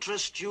might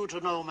interest you to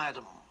know,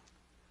 madam,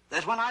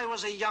 that when I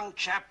was a young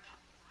chap,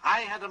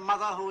 I had a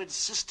mother who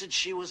insisted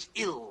she was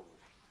ill.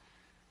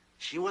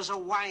 She was a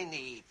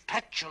whiny,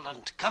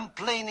 petulant,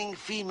 complaining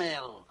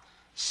female,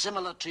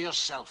 similar to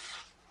yourself.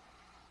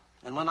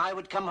 And when I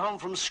would come home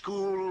from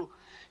school,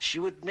 she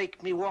would make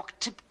me walk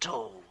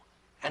tiptoe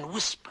and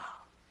whisper,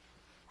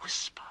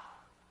 whisper,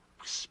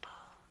 whisper,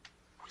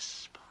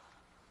 whisper.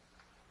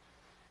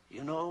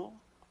 You know,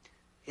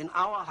 in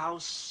our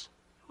house,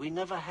 we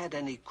never had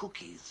any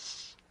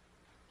cookies.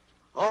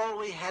 All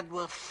we had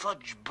were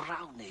fudge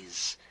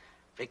brownies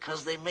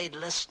because they made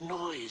less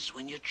noise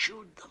when you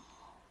chewed them.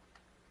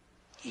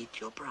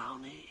 Eat your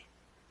brownie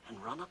and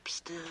run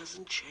upstairs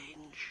and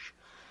change,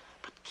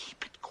 but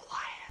keep it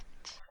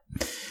quiet.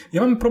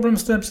 Ja mam problem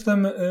z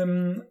tym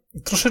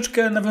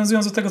troszeczkę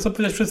nawiązując do tego, co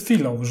powiedziałeś przed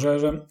chwilą,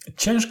 że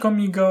ciężko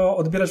mi go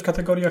odbierać w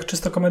kategoriach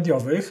czysto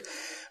komediowych,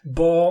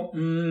 bo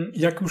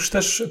jak już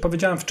też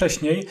powiedziałem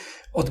wcześniej,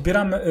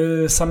 odbieram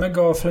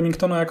samego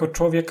Flemingtona jako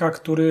człowieka,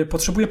 który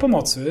potrzebuje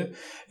pomocy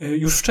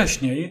już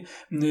wcześniej,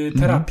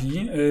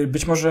 terapii,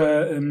 być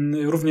może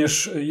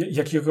również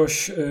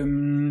jakiegoś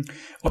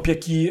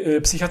opieki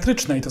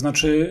psychiatrycznej, to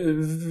znaczy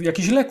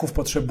jakichś leków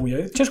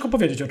potrzebuje. Ciężko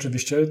powiedzieć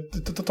oczywiście.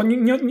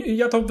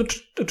 Ja to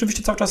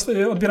oczywiście cały czas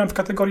odbieram w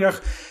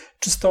kategoriach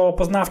czysto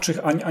poznawczych,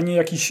 a nie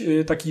jakichś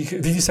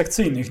takich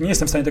wiwisekcyjnych. Nie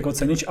jestem w stanie tego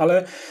ocenić,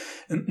 ale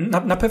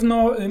na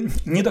pewno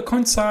nie do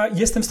końca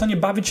jestem w stanie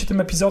bawić się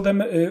tym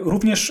epizodem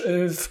również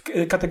w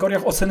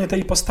kategoriach oceny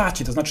tej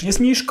postaci. To znaczy jest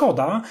mi jej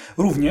szkoda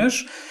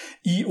również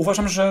i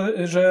uważam,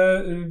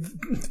 że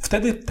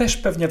wtedy też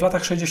pewnie w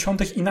latach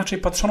 60. inaczej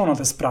patrzono na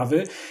te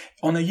sprawy.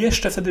 One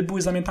jeszcze wtedy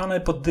były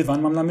zamiatane pod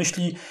dywan. Mam na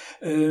myśli,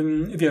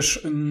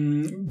 wiesz,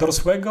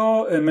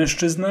 dorosłego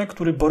mężczyznę,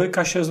 który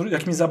boryka się z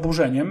jakimś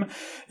zaburzeniem.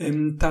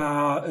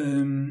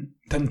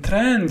 Ten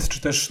trend,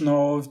 czy też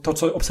no, to,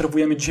 co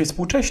obserwujemy dzisiaj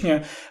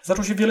współcześnie,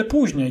 zaczął się wiele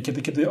później,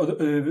 kiedy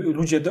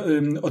ludzie,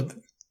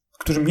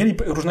 którzy mieli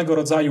różnego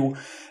rodzaju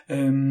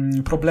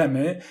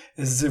problemy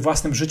z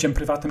własnym życiem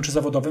prywatnym czy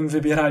zawodowym,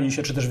 wybierali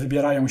się, czy też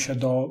wybierają się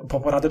po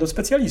poradę do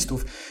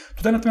specjalistów.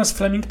 Tutaj natomiast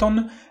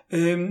Flemington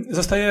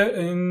zostaje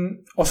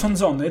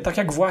osądzony, tak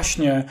jak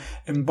właśnie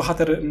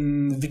bohater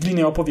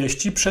wigilijnej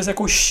opowieści, przez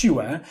jakąś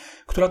siłę,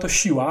 która to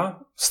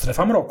siła,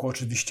 strefa mroku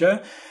oczywiście,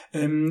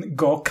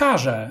 go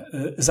karze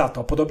za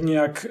to. Podobnie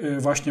jak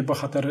właśnie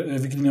bohater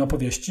wigilijnej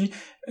opowieści,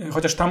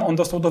 chociaż tam on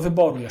dostał do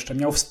wyboru jeszcze,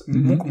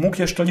 mógł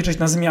jeszcze liczyć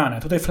na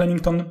zmianę. Tutaj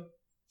Flemington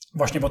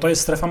właśnie, bo to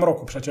jest strefa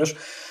mroku przecież,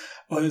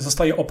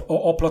 zostaje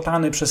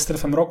oplotany przez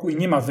strefę mroku i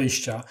nie ma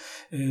wyjścia.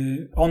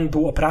 On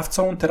był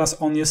oprawcą,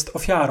 teraz on jest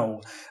ofiarą.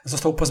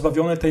 Został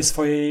pozbawiony tej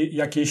swojej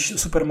jakiejś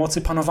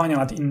supermocy panowania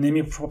nad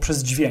innymi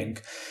poprzez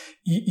dźwięk.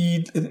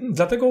 I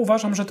dlatego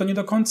uważam, że to nie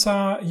do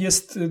końca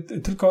jest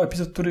tylko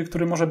epizod,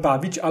 który może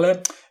bawić,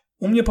 ale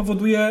u mnie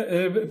powoduje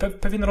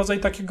pewien rodzaj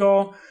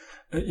takiego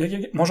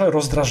może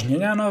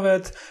rozdrażnienia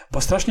nawet,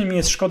 bo strasznie mi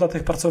jest szkoda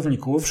tych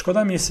pracowników,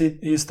 szkoda mi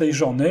jest tej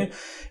żony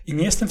i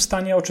nie jestem w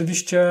stanie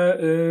oczywiście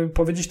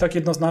powiedzieć tak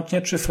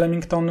jednoznacznie, czy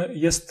Flemington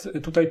jest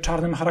tutaj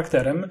czarnym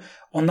charakterem.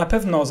 On na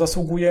pewno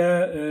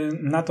zasługuje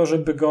na to,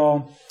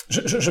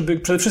 żeby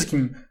przede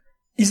wszystkim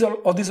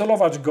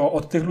odizolować go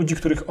od tych ludzi,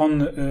 których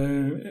on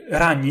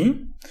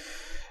rani,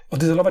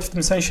 odizolować w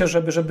tym sensie,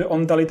 żeby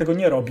on dalej tego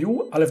nie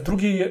robił, ale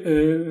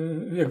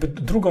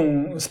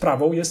drugą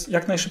sprawą jest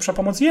jak najszybsza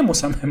pomoc jemu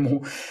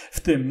samemu w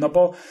tym, no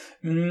bo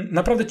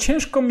naprawdę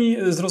ciężko mi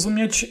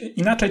zrozumieć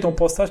inaczej tą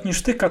postać niż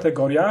w tych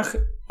kategoriach.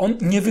 On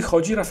nie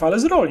wychodzi, Rafale,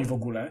 z roli w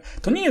ogóle.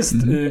 To nie jest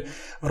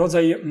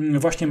rodzaj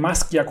właśnie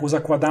maski, jaką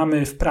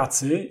zakładamy w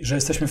pracy, że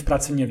jesteśmy w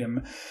pracy, nie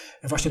wiem,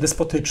 właśnie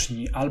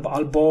despotyczni,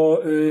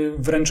 albo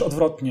wręcz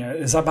odwrotnie,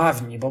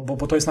 zabawni,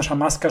 bo to jest nasza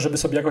maska, żeby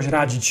sobie jakoś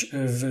radzić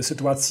w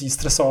sytuacji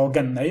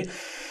stresogennej.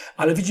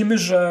 Ale widzimy,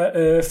 że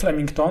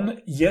Flemington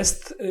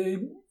jest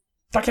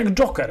tak jak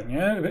Joker,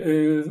 nie?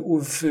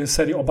 W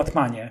serii o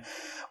Batmanie.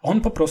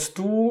 On po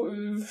prostu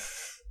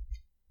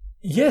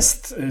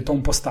jest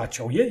tą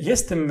postacią,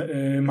 jest tym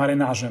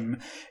marynarzem,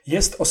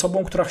 jest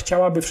osobą, która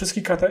chciałaby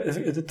wszystkich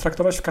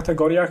traktować w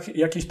kategoriach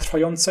jakiejś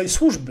trwającej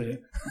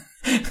służby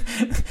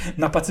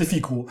na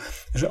Pacyfiku.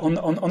 Że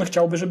on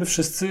chciałby, żeby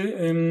wszyscy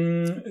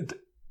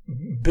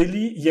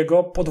byli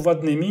jego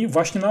podwładnymi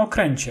właśnie na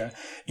okręcie.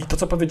 I to,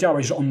 co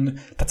powiedziałeś, że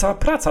ta cała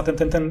praca,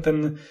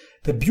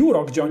 te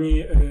biuro, gdzie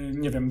oni,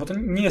 nie wiem, bo to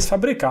nie jest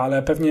fabryka,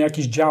 ale pewnie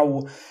jakiś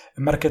dział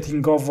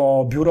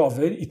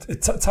marketingowo-biurowy i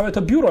całe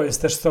to biuro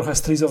jest też trochę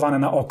stylizowane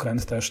na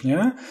okręt też,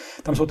 nie?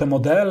 Tam są te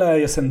modele,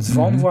 jest ten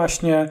dzwon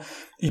właśnie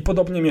i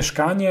podobnie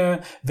mieszkanie,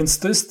 więc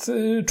to jest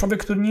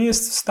człowiek, który nie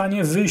jest w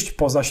stanie wyjść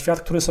poza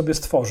świat, który sobie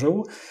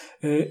stworzył,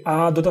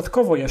 a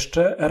dodatkowo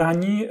jeszcze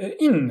rani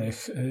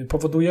innych.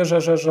 Powoduje,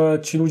 że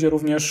ci ludzie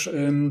również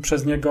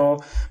przez niego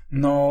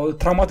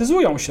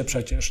traumatyzują się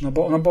przecież, no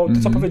bo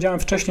to, co powiedziałem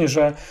wcześniej,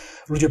 że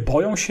ludzie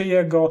boją się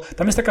jego.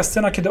 Tam jest taka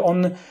scena, kiedy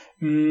on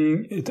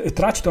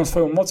traci tą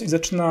swoją moc i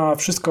zaczyna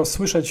wszystko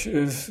słyszeć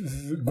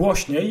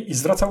głośniej i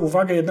zwraca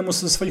uwagę jednemu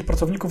ze swoich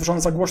pracowników, że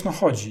on za głośno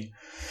chodzi.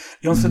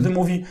 I on wtedy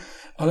mówi: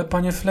 ale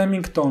panie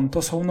Flemington,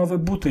 to są nowe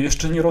buty,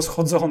 jeszcze nie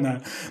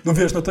rozchodzone. No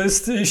wiesz, to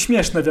jest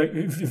śmieszne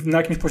na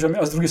jakimś poziomie,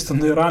 a z drugiej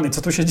strony rany,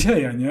 co tu się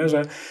dzieje, nie?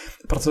 Że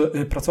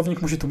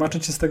pracownik musi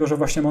tłumaczyć się z tego, że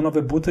właśnie ma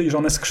nowe buty i że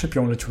one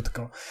skrzypią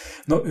leciutko.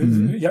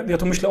 Ja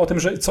tu myślę o tym,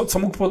 że co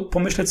mógł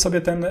pomyśleć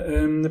sobie ten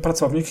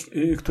pracownik,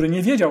 który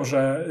nie wiedział,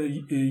 że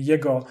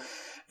jego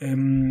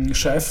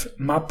szef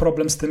ma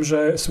problem z tym,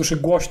 że słyszy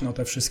głośno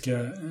te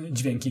wszystkie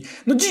dźwięki.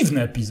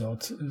 Dziwny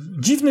epizod.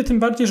 Dziwny tym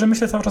bardziej, że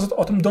myślę cały czas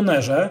o tym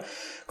Donnerze,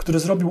 który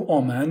zrobił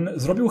Omen.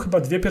 Zrobił chyba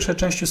 2 pierwsze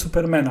części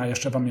Supermana,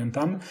 jeszcze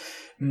pamiętam.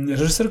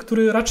 Reżyser,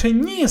 który raczej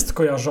nie jest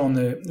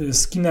kojarzony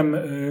z kinem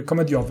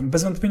komediowym.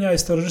 Bez wątpienia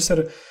jest to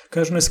reżyser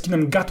kojarzony z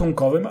kinem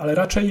gatunkowym, ale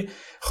raczej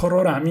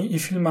horrorami i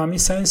filmami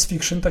science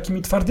fiction,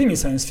 takimi twardymi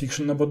science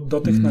fiction, bo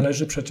do tych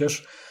należy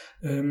przecież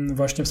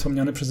właśnie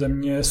wspomniany przeze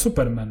mnie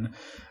Superman.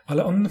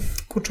 Ale on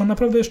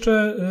naprawdę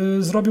jeszcze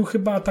zrobił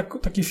chyba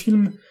taki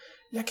film,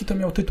 jaki to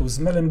miał tytuł, z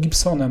Melem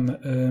Gibsonem,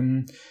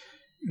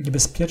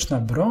 Niebezpieczna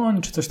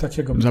broń, czy coś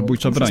takiego.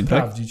 Zabójcza broń,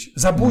 sprawdzić.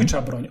 Tak?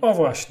 Zabójcza broń. O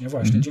właśnie,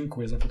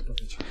 dziękuję za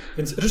podpowiedź.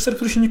 Więc reżyser,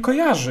 który się nie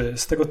kojarzy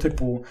z tego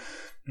typu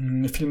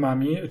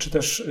filmami, czy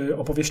też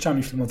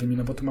opowieściami filmowymi,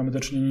 bo tu mamy do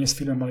czynienia z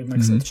filmem, ale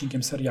jednak z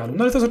odcinkiem serialu.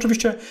 Ale to jest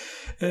oczywiście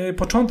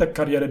początek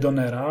kariery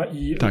Donnera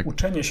i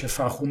uczenie się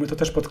fachu. My to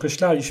też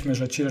podkreślaliśmy,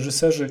 że ci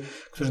reżyserzy,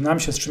 którzy nam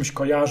się z czymś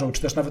kojarzą,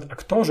 czy też nawet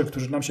aktorzy,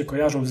 którzy nam się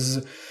kojarzą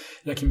z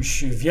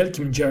jakimś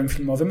wielkim dziełem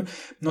filmowym,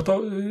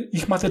 to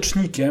ich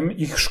matecznikiem,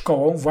 ich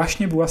szkołą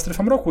właśnie była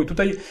Strefa Mroku. I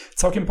tutaj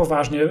całkiem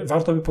poważnie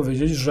warto by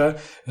powiedzieć, że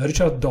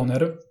Richard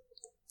Donner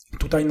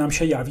tutaj nam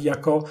się jawi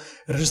jako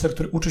reżyser,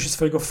 który uczy się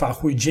swojego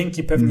fachu i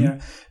dzięki pewnie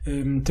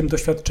tym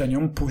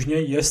doświadczeniom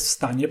później jest w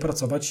stanie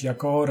pracować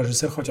jako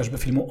reżyser chociażby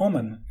filmu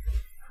Omen.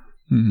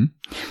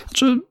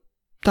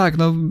 Tak,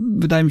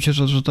 wydaje mi się,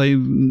 że tutaj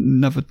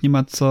nawet nie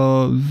ma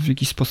co w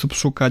jakiś sposób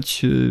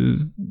szukać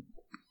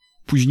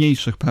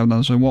późniejszych,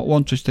 prawda, że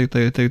łączyć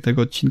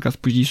tego odcinka z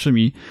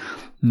późniejszymi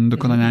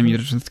dokonaniami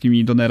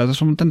reżyserskimi Donnera.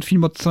 Zresztą ten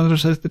film od strony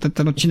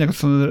ten odcinek od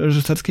strony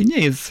reżyserskiej nie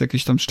jest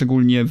jakieś tam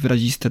szczególnie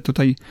wyraziste.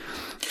 Tutaj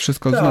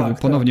wszystko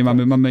ponownie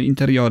mamy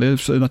interiory,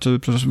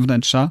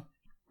 wnętrza,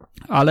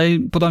 ale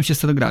podoba mi się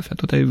scenografia.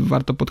 Tutaj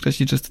warto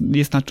podkreślić, że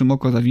jest na czym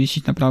oko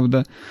zawiesić,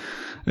 naprawdę.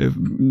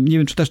 Nie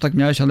wiem, czy też tak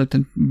miałeś, ale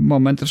ten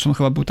moment zresztą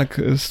chyba był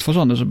tak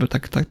stworzony, żeby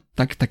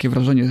takie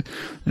wrażenie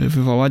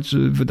wywołać,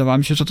 że wydawało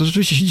mi się, że to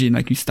rzeczywiście się dzieje na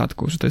jakimś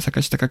statku, że to jest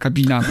jakaś taka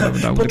kabina,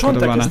 prawda,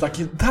 początek jest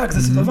taki, tak,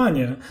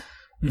 zdecydowanie.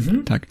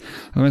 Tak.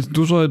 Natomiast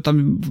dużo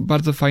tam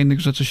bardzo fajnych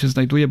rzeczy się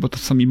znajduje, bo to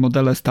są i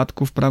modele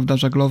statków, prawda,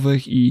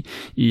 żaglowych i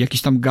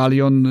jakiś tam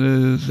galion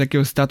z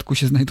jakiegoś statku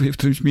się znajduje w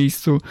którymś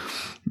miejscu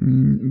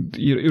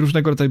i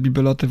różnego rodzaju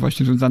bibeloty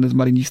właśnie związane z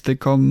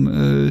marynistyką.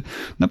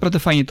 Naprawdę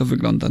fajnie to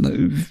wygląda.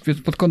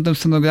 Więc pod kątem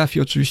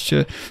scenografii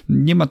oczywiście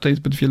nie ma tutaj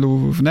zbyt wielu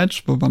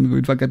wnętrz, bo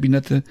mamy 2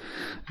 gabinety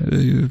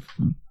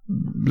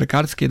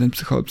lekarskie, jeden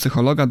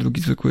psychologa,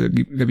 drugi zwykły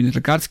gabinet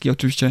lekarski.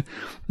 Oczywiście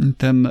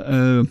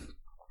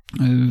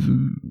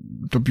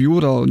to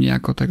biuro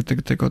niejako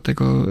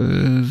tego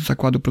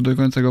zakładu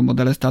produkującego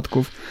modele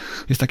statków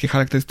jest takie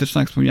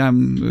charakterystyczne, jak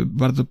wspomniałem,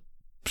 bardzo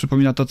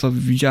przypomina to, co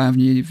widziałem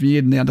w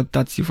niejednej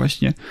adaptacji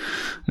właśnie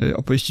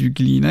opowieści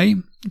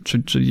wigilijnej,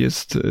 czyli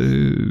jest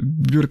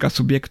biurka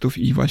subiektów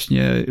i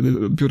właśnie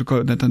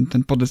biurko,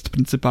 ten podest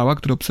pryncypała,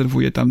 który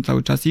obserwuje tam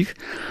cały czas ich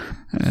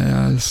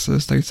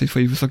z tej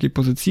swojej wysokiej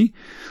pozycji.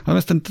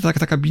 Natomiast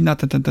ta kabina,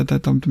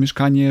 to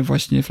mieszkanie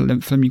właśnie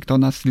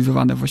Flemingtona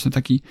stylizowane właśnie na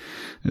taki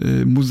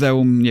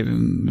muzeum, nie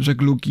wiem,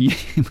 żeglugi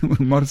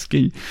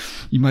morskiej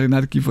i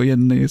marynarki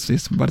wojennej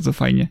jest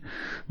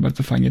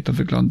bardzo fajnie to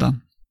wygląda.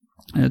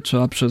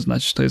 Trzeba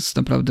przyznać, to jest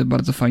naprawdę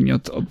bardzo fajnie.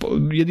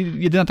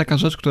 Jedyna taka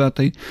rzecz, która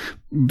tutaj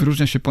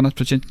wyróżnia się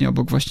ponadprzeciętnie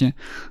obok właśnie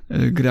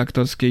gry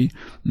aktorskiej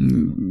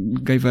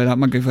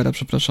MacGyvera,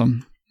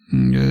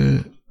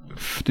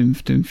 w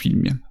tym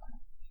filmie,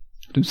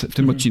 w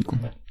tym odcinku.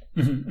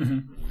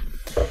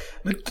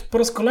 Po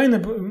raz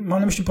kolejny, mam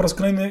na myśli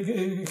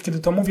kiedy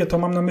to mówię, to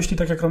mam na myśli,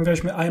 tak jak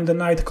rozmawialiśmy, I am the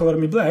night, color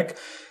me black.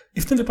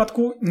 I w tym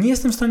wypadku nie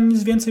jestem w stanie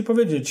nic więcej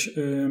powiedzieć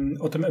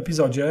o tym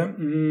epizodzie.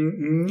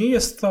 Nie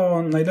jest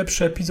to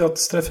najlepszy epizod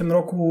Strefy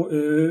Mroku,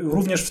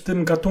 również w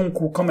tym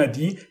gatunku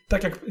komedii.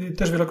 Tak jak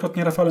też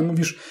wielokrotnie, Rafale,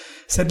 mówisz,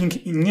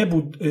 Serling nie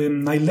był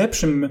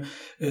najlepszym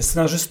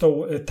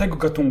scenarzystą tego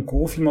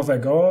gatunku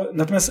filmowego,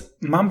 natomiast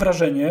mam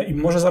wrażenie, i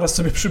może zaraz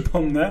sobie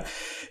przypomnę,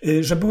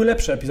 że były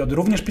lepsze epizody,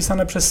 również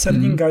pisane przez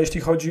Serlinga,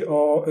 jeśli chodzi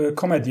o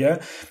komedię.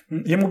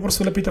 Jemu po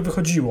prostu lepiej to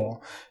wychodziło.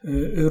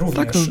 Również.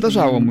 Tak, to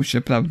zdarzało mu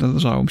się, prawda?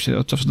 Zdarzało mu się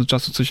od czasu do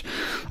czasu coś,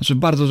 znaczy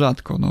bardzo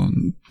rzadko, no.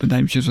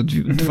 Wydaje mi się, że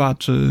 2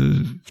 czy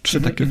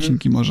 3 takie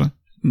odcinki może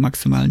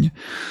maksymalnie.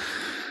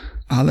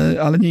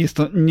 Ale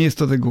nie jest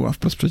to reguła,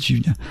 wprost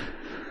przeciwnie.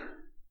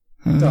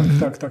 Tak.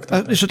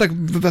 A jeszcze tak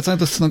wracając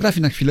do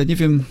scenografii na chwilę, nie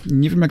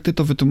wiem jak ty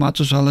to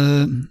wytłumaczysz,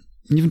 ale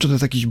nie wiem, czy to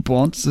jest jakiś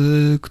błąd,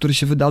 który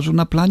się wydarzył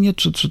na planie,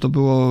 czy to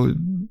było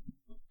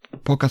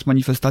pokaz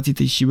manifestacji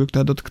tej siły,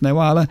 która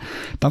dotknęła, ale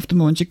tam w tym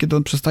momencie, kiedy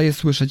on przestaje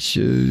słyszeć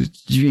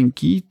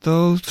dźwięki,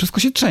 to wszystko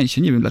się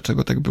trzęsie. Nie wiem,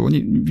 dlaczego tak było.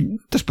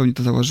 Też pewnie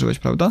to zauważyłeś,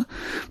 prawda?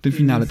 W tym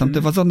finale. Tam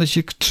te wazony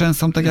się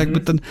trzęsą, tak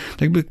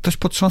jakby ktoś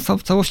potrząsał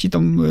w całości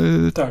tą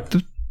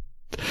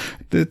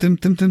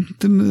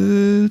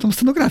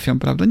scenografią,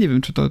 prawda? Nie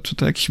wiem, czy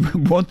to jakiś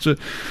błąd,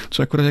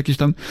 czy akurat jakieś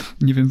tam,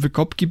 nie wiem,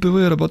 wykopki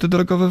były, roboty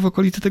drogowe w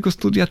okolicy tego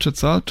studia, czy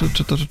co?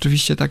 Czy to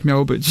rzeczywiście tak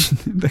miało być?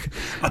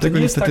 A to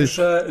nie jest tak,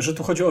 że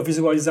tu chodzi o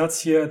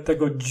wizualizację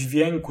tego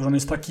dźwięku, że on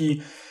jest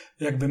taki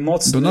jakby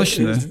mocny.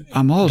 Donośny.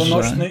 A może.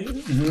 Donośny.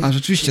 A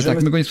rzeczywiście,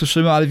 tak, my go nie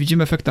słyszymy, ale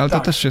widzimy efekty, ale to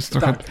też jest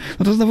trochę... Tak.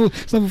 No to znowu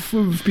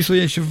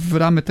wpisuje się w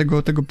ramy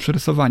tego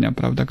przerysowania,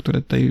 prawda,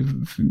 które tutaj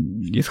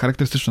jest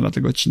charakterystyczne dla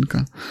tego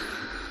odcinka.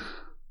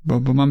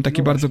 Bo mamy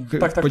takie bardzo,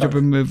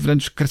 powiedziałbym,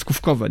 wręcz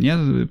kreskówkowe, nie?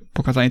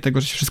 Pokazanie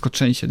tego, że się wszystko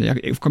trzęsie,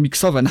 jak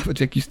komiksowe nawet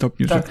w jakimś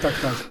stopniu.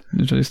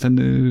 Że jest ten,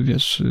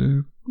 wiesz,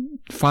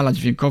 fala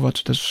dźwiękowa,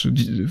 czy też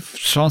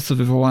wstrząsy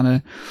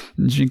wywołane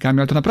dźwiękami,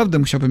 ale to naprawdę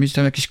musiałby mieć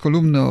tam jakieś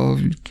kolumny o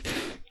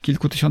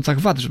kilku tysiącach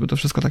wat, żeby to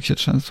wszystko tak się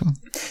trzęsło.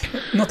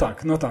 No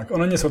tak.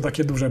 One nie są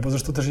takie duże, bo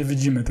zresztą też je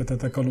widzimy,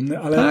 te kolumny,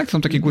 ale... Tak,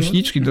 są takie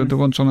głośniczki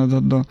dołączone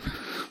do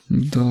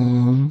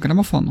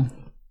gramofonu.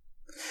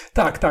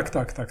 Tak,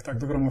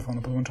 do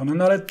gramofonu podłączone.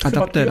 No ale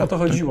chyba tutaj o to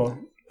chodziło.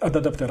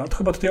 Adaptera. To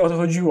chyba tutaj o to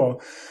chodziło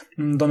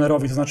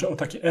Donnerowi, to znaczy o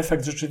taki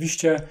efekt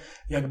rzeczywiście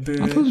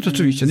jakby... A to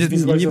rzeczywiście,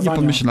 nie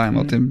pomyślałem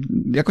o tym.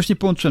 Jakoś nie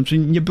połączyłem,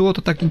 czyli nie było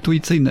to tak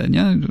intuicyjne,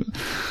 nie?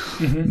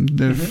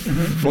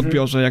 W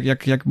odbiorze,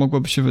 jak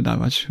mogłoby się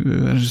wydawać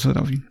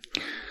reżyserowi.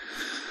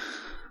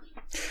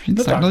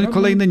 Więc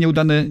kolejny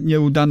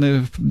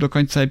nieudany do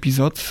końca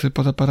epizod,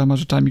 poza paroma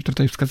rzeczami, które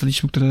tutaj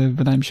wskazaliśmy, które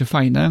wydają mi się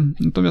fajne.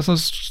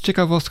 Natomiast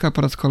ciekawostka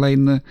po raz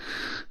kolejny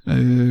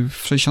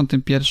w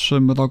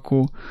 1961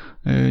 roku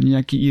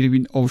niejaki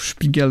Irwin O.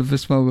 Spiegel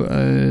wysłał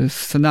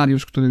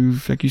scenariusz, który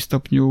w jakimś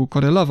stopniu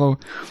korelował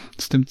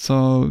z tym,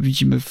 co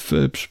widzimy w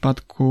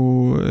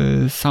przypadku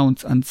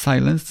Sounds and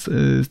Silence.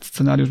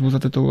 Scenariusz był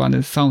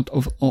zatytułowany Sound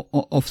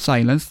of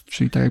Silence,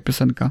 czyli tak jak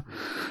piosenka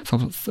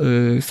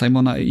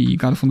Simona i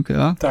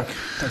Garfunkela. Tak,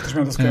 też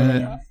miałem to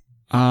skojarzenie.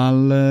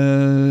 Ale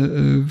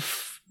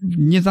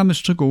nie znamy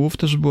szczegółów,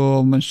 też było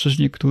o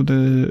mężczyźnie,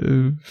 który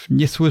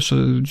nie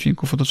słyszy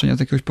dźwięków otoczenia z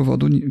jakiegoś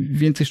powodu.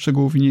 Więcej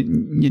szczegółów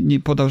nie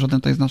podał żaden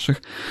tutaj z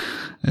naszych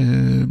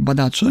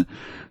badaczy.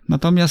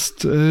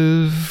 Natomiast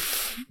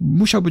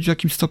musiał być w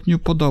jakimś stopniu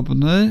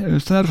podobny.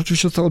 Scenariusz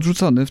oczywiście został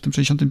odrzucony w tym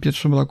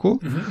 1961 roku,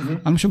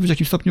 ale musiał być w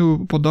jakimś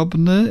stopniu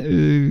podobny,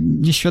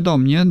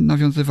 nieświadomie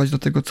nawiązywać do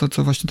tego,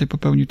 co właśnie tutaj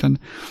popełnił ten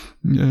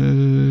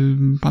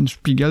pan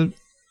Spiegel,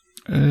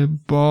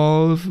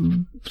 bo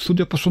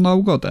studio poszło na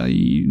ugodę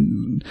i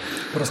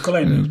po raz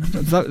kolejny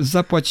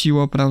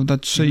zapłaciło, prawda,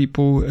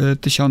 3,5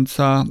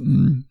 tysiąca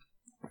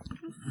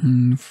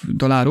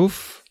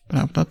dolarów,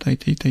 prawda, tej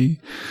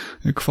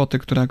kwoty,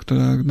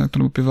 na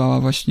którą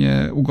opiewała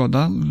właśnie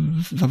ugoda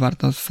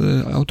zawarta z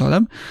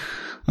autorem.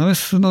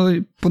 Natomiast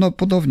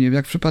podobnie,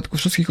 jak w przypadku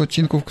wszystkich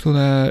odcinków,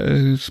 które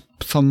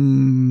są,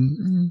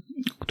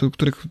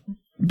 których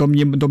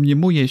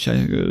domniemuje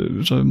się,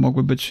 że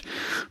mogły być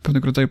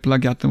pewnego rodzaju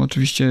plagiatem.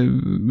 Oczywiście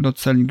Rod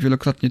Serling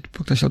wielokrotnie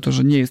podkreślał to,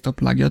 że nie jest to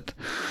plagiat.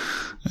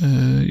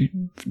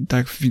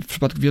 Tak w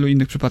przypadku wielu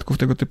innych przypadków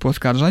tego typu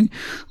oskarżeń.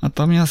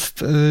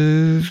 Natomiast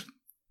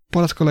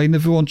po raz kolejny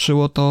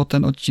wyłączyło to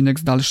ten odcinek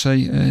z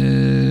dalszej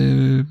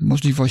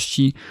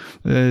możliwości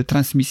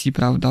transmisji,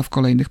 prawda, w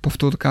kolejnych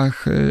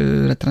powtórkach,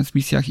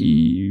 retransmisjach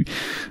i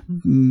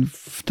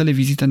w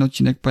telewizji ten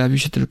odcinek pojawił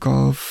się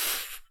tylko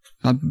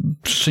na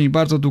przestrzeni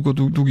bardzo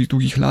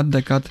długich lat,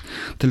 dekad,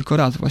 tylko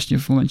raz właśnie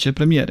w momencie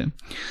premiery.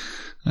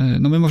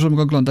 No my możemy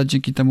go oglądać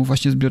dzięki temu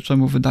właśnie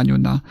zbiorczemu wydaniu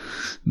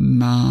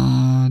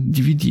na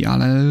DVD,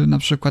 ale na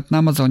przykład na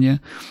Amazonie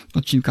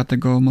odcinka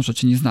tego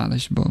możecie nie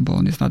znaleźć, bo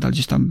on jest nadal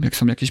gdzieś tam, jak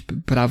są jakieś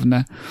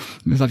prawne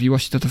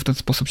zawiłości, to w ten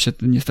sposób się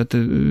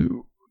niestety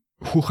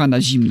chucha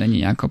na zimne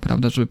niejako,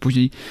 prawda, żeby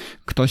później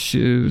ktoś,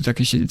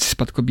 jakieś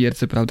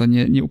spadkobiercy, prawda,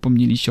 nie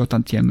upomnieli się o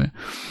tantiemy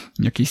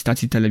jakiejś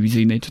stacji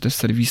telewizyjnej, czy też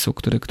serwisu,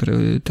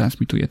 który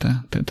transmituje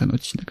ten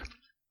odcinek.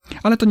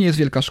 Ale to nie jest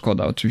wielka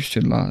szkoda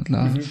oczywiście dla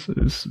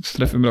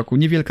Strefy Mroku.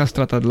 Niewielka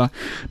strata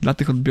dla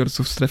tych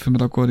odbiorców Strefy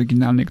Mroku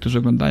oryginalnej,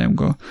 którzy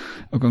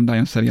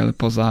oglądają serial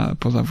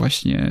poza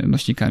właśnie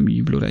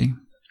nośnikami Blu-ray.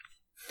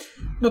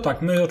 No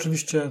tak, my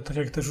oczywiście, tak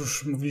jak też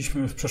już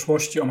mówiliśmy w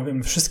przeszłości,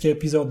 omawiamy wszystkie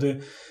epizody.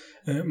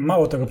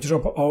 Mało tego, przecież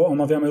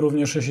omawiamy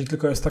również, jeśli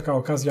tylko jest taka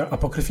okazja,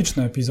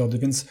 apokryficzne epizody,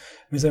 więc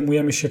my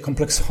zajmujemy się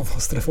kompleksowo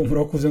Strefą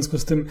Mroku, w związku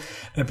z tym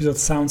epizod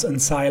Sounds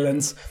and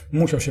Silence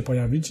musiał się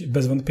pojawić,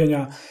 bez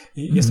wątpienia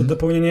jest to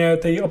dopełnienie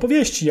tej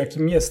opowieści,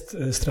 jakim jest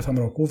Strefa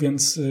Mroku,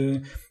 więc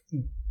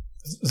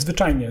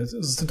zwyczajnie,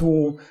 z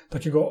tytułu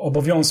takiego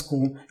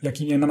obowiązku,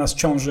 jaki na nas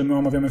ciąży, my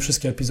omawiamy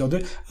wszystkie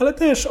epizody, ale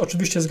też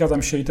oczywiście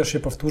zgadzam się i też się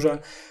powtórzę,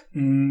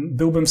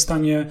 byłbym w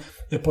stanie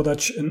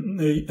podać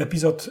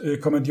epizod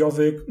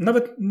komediowy,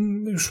 nawet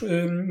już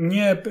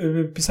nie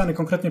pisany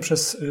konkretnie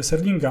przez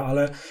Serlinga,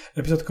 ale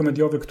epizod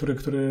komediowy,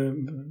 który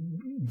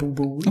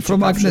był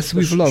From Agnes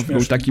with Love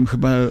był takim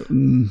chyba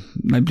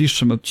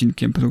najbliższym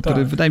odcinkiem,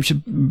 który wydaje mi się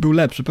był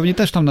lepszy. Pewnie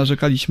też tam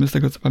narzekaliśmy, z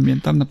tego co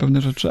pamiętam, na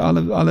pewne rzeczy,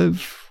 ale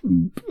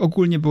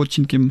ogólnie był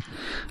odcinkiem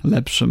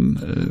lepszym,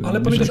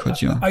 ale jeżeli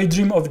chodzi o... I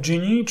Dream of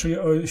Jeannie, czyli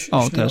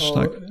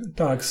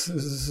tak,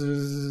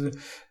 z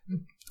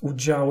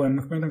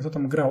udziałem, pamiętam kto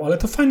tam grał, ale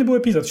to fajny był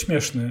epizod,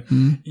 śmieszny.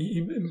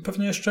 I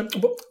pewnie jeszcze,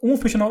 bo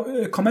umówmy się,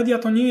 komedia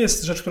to nie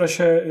jest rzecz, która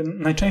się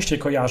najczęściej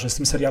kojarzy z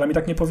tym serialem i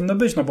tak nie powinno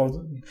być,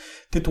 bo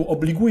tytuł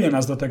obliguje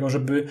nas do tego,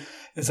 żeby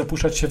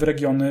zapuszczać się w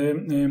regiony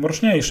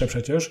mroczniejsze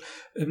przecież,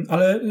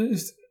 ale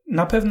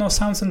na pewno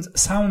Sounds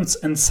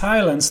and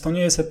Silence to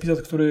nie jest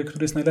epizod, który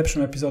jest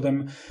najlepszym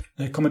epizodem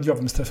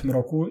komediowym Strefy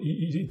Mroku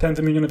i ten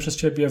wymieniony przez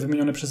ciebie,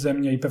 wymieniony przeze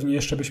mnie i pewnie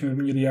jeszcze byśmy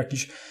wymienili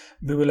jakiś,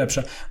 były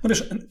lepsze. No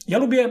wiesz, ja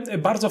lubię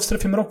bardzo w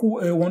Strefie Mroku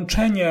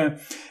łączenie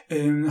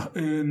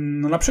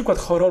na przykład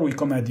horroru i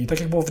komedii, tak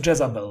jak było w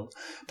Jezabel.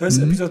 To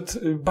jest epizod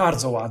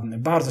bardzo ładny,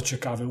 bardzo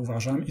ciekawy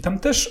uważam i tam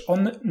też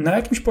on na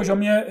jakimś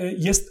poziomie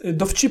jest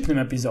dowcipnym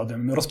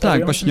epizodem.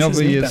 Tak,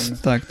 baśniowy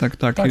jest, tak.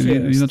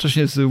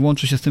 Jednocześnie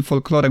łączy się z tym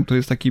folklorem, który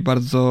jest taki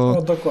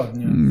bardzo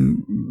dokładnie.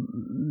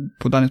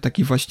 Podany w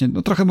takiej właśnie,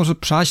 trochę może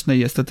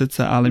przaśnej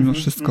estetyce, ale mimo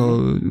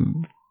wszystko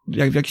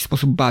w jakiś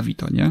sposób bawi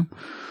to, nie?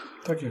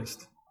 Tak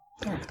jest.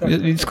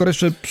 Skoro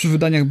jeszcze przy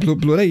wydaniach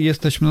Blu-ray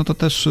jesteśmy, to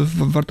też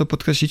warto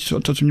podkreślić,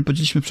 o czym nie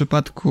powiedzieliśmy w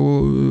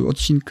przypadku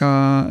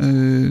odcinka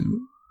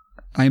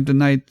I Am the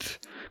Night,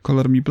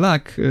 Color Me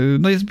Black,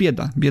 jest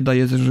bieda. Bieda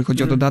jest, jeżeli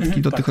chodzi o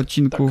dodatki do tych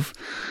odcinków.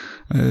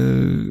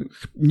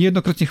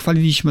 Niejednokrotnie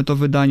chwaliliśmy to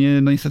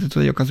wydanie, niestety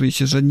tutaj okazuje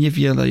się, że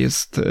niewiele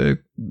jest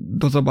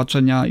do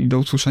zobaczenia i do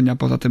usłyszenia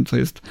poza tym, co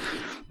jest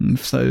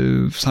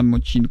w samym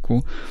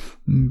odcinku.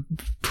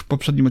 W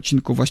poprzednim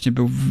odcinku właśnie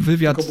był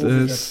wywiad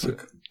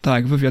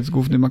wywiad z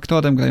głównym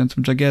aktorem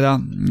grającym Jaggera.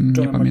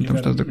 Nie pamiętam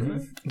już teraz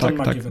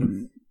dokładnie.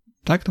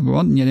 Tak, to był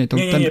on? Nie, to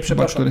nie,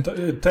 przepraszam.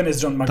 Ten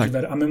jest John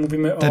McGiver, a my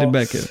mówimy Terry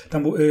Becker.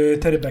 Tam był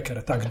Terry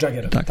Becker,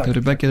 Jagger.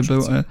 Terry Becker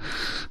był.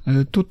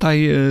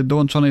 Tutaj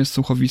dołączone jest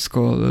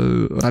słuchowisko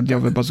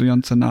radiowe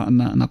bazujące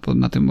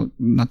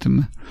na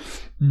tym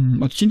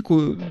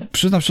odcinku.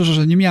 Przyznam szczerze,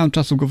 że nie miałem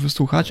czasu go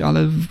wysłuchać,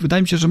 ale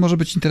wydaje mi się, że może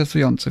być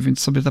interesujący, więc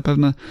sobie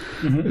zapewne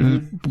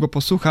go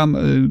posłucham.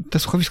 Te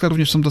słuchowiska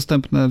również są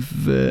dostępne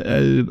w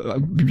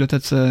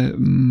bibliotece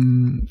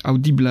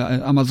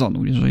Audible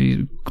Amazonu.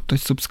 Jeżeli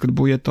ktoś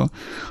subskrybuje, to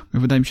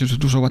wydaje mi się, że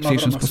dużo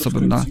łatwiejszym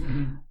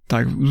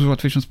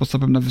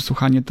sposobem na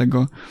wysłuchanie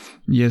tego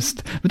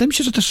jest. Wydaje mi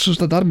się, że też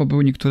za darmo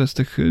były niektóre z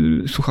tych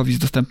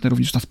słuchowisk dostępne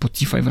również na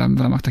Spotify w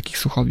ramach takich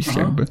słuchowisk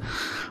jakby.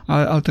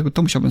 Ale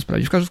to musiałbym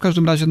sprawdzić. W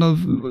każdym razie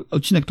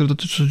odcinek, który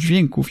dotyczy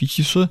dźwięków i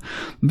ciszy,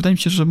 wydaje mi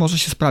się, że może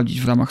się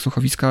sprawdzić w ramach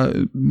słuchowiska.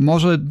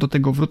 Może do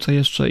tego wrócę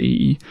jeszcze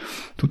i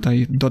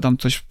tutaj dodam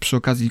coś przy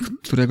okazji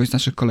któregoś z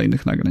naszych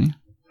kolejnych nagrań.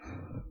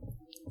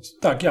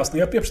 Tak, jasne.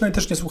 Ja przynajmniej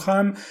też nie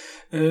słuchałem,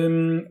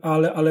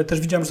 ale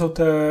też widziałem, że są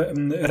te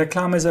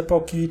reklamy z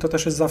epoki, to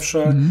też jest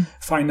zawsze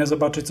fajne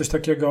zobaczyć coś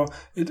takiego.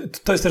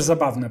 To jest też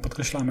zabawne,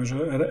 podkreślamy, że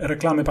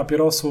reklamy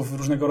papierosów,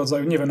 różnego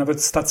rodzaju, nie wiem,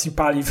 nawet stacji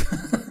paliw,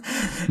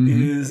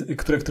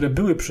 które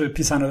były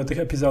przypisane do tych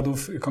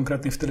epizodów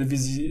konkretnych w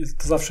telewizji,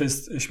 to zawsze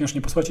jest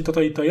śmiesznie posłuchać i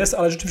to jest,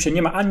 ale rzeczywiście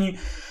nie ma ani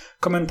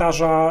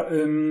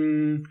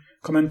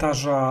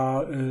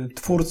komentarza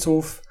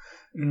twórców,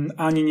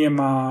 ani nie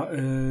ma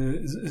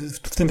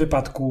w tym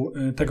wypadku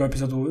tego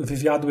epizodu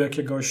wywiadu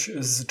jakiegoś,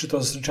 czy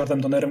to z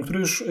Richardem Donnerem, który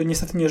już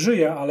niestety nie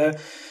żyje, ale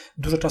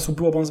dużo czasu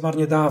było, bo on zmarł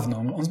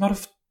niedawno. On zmarł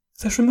w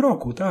zeszłym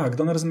roku, tak,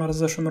 Donner zmarł w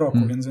zeszłym roku,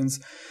 więc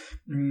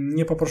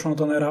nie poproszono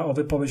Donnera o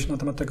wypowiedź na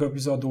temat tego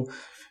epizodu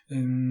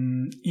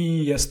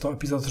i jest to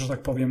epizod, że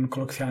tak powiem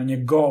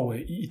kolokwialnie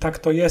goły i tak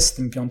to jest z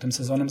tym 5.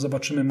 sezonem.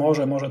 Zobaczymy,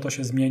 może to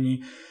się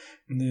zmieni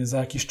za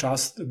jakiś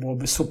czas,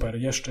 byłoby super,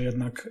 jeszcze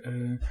jednak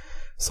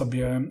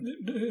sobie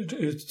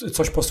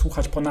coś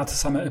posłuchać ponad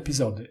same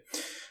epizody.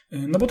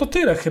 No bo to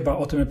tyle chyba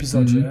o tym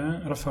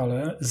epizodzie,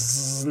 Rafale.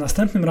 Z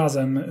następnym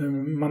razem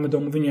mamy do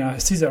omówienia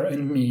Caesar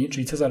and Me,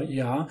 czyli Cezar i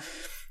ja.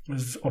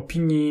 W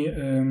opinii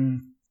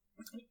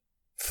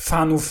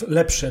fanów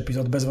lepszy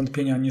epizod bez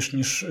wątpienia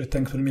niż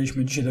ten, który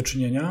mieliśmy dzisiaj do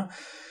czynienia.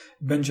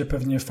 Będzie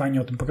pewnie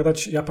fajnie o tym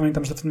pogadać. Ja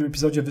pamiętam, że w tym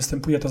epizodzie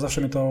występuje, to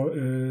zawsze mnie to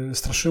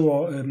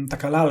straszyło,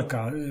 taka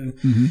lalka,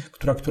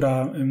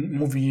 która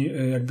mówi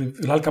jakby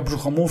lalka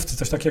brzuchomówcy,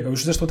 coś takiego.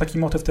 Już zresztą taki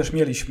motyw też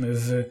mieliśmy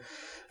w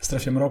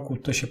Strefie Mroku.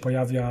 Tutaj się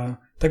pojawia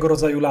tego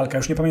rodzaju lalka.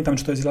 Już nie pamiętam,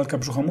 czy to jest lalka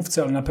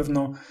brzuchomówcy, ale na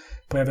pewno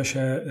pojawia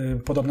się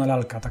podobna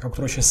lalka, taka,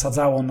 którą się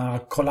sadzało na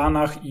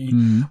kolanach i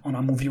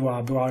ona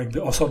była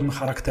jakby osobnym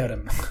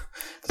charakterem.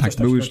 Tak,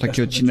 był już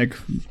taki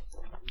odcinek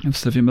w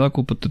Strefie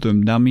Mroku pod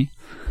tytułem Dummy.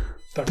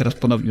 Tak, Teraz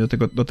ponownie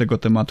do tego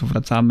tematu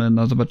wracamy.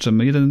 No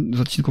zobaczymy. Jeden z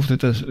odcinków, który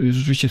też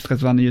rzeczywiście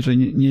wskazywany,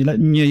 jeżeli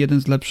nie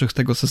jeden z lepszych z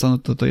tego sezonu,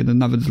 to jeden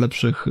nawet z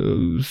lepszych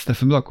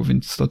Strefy Mroku,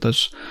 więc to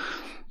też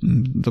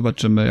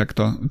zobaczymy, jak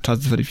to czas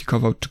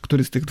zweryfikował, czy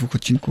który z tych dwóch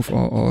odcinków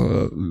o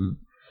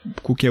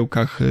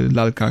kukiełkach,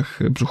 lalkach,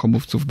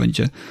 brzuchomówców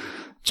będzie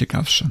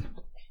ciekawszy.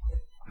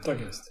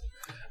 Tak jest.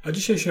 A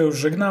dzisiaj się już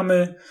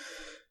żegnamy.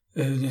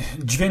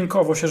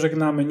 Dźwiękowo się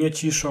żegnamy, nie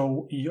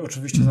ciszą i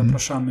oczywiście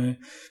zapraszamy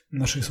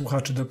naszych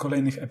słuchaczy do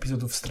kolejnych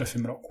epizodów Strefy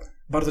Mroku.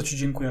 Bardzo Ci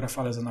dziękuję,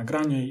 Rafale, za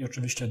nagranie i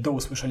oczywiście do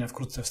usłyszenia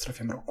wkrótce w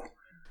Strefie Mroku.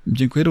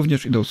 Dziękuję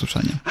również i do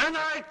usłyszenia. And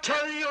I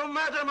tell you,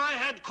 madam, I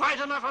had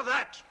quite enough of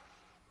that.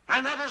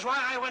 And that is why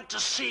I went to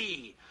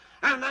sea.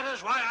 And that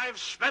is why I've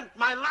spent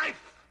my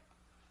life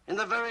in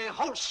the very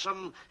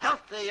wholesome,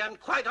 healthy, and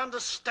quite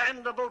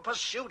understandable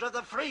pursuit of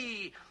the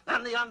free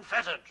and the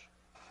unfettered.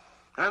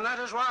 And that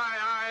is why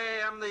I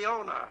am the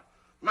owner,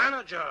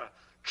 manager,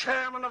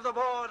 chairman of the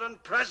board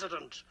and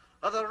president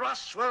of the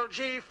Roswell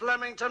G.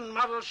 Flemington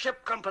Model Ship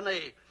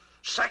Company,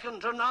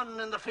 second to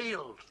none in the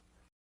field.